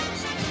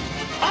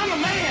FrogCast. I'm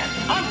a man.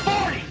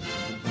 I'm 40.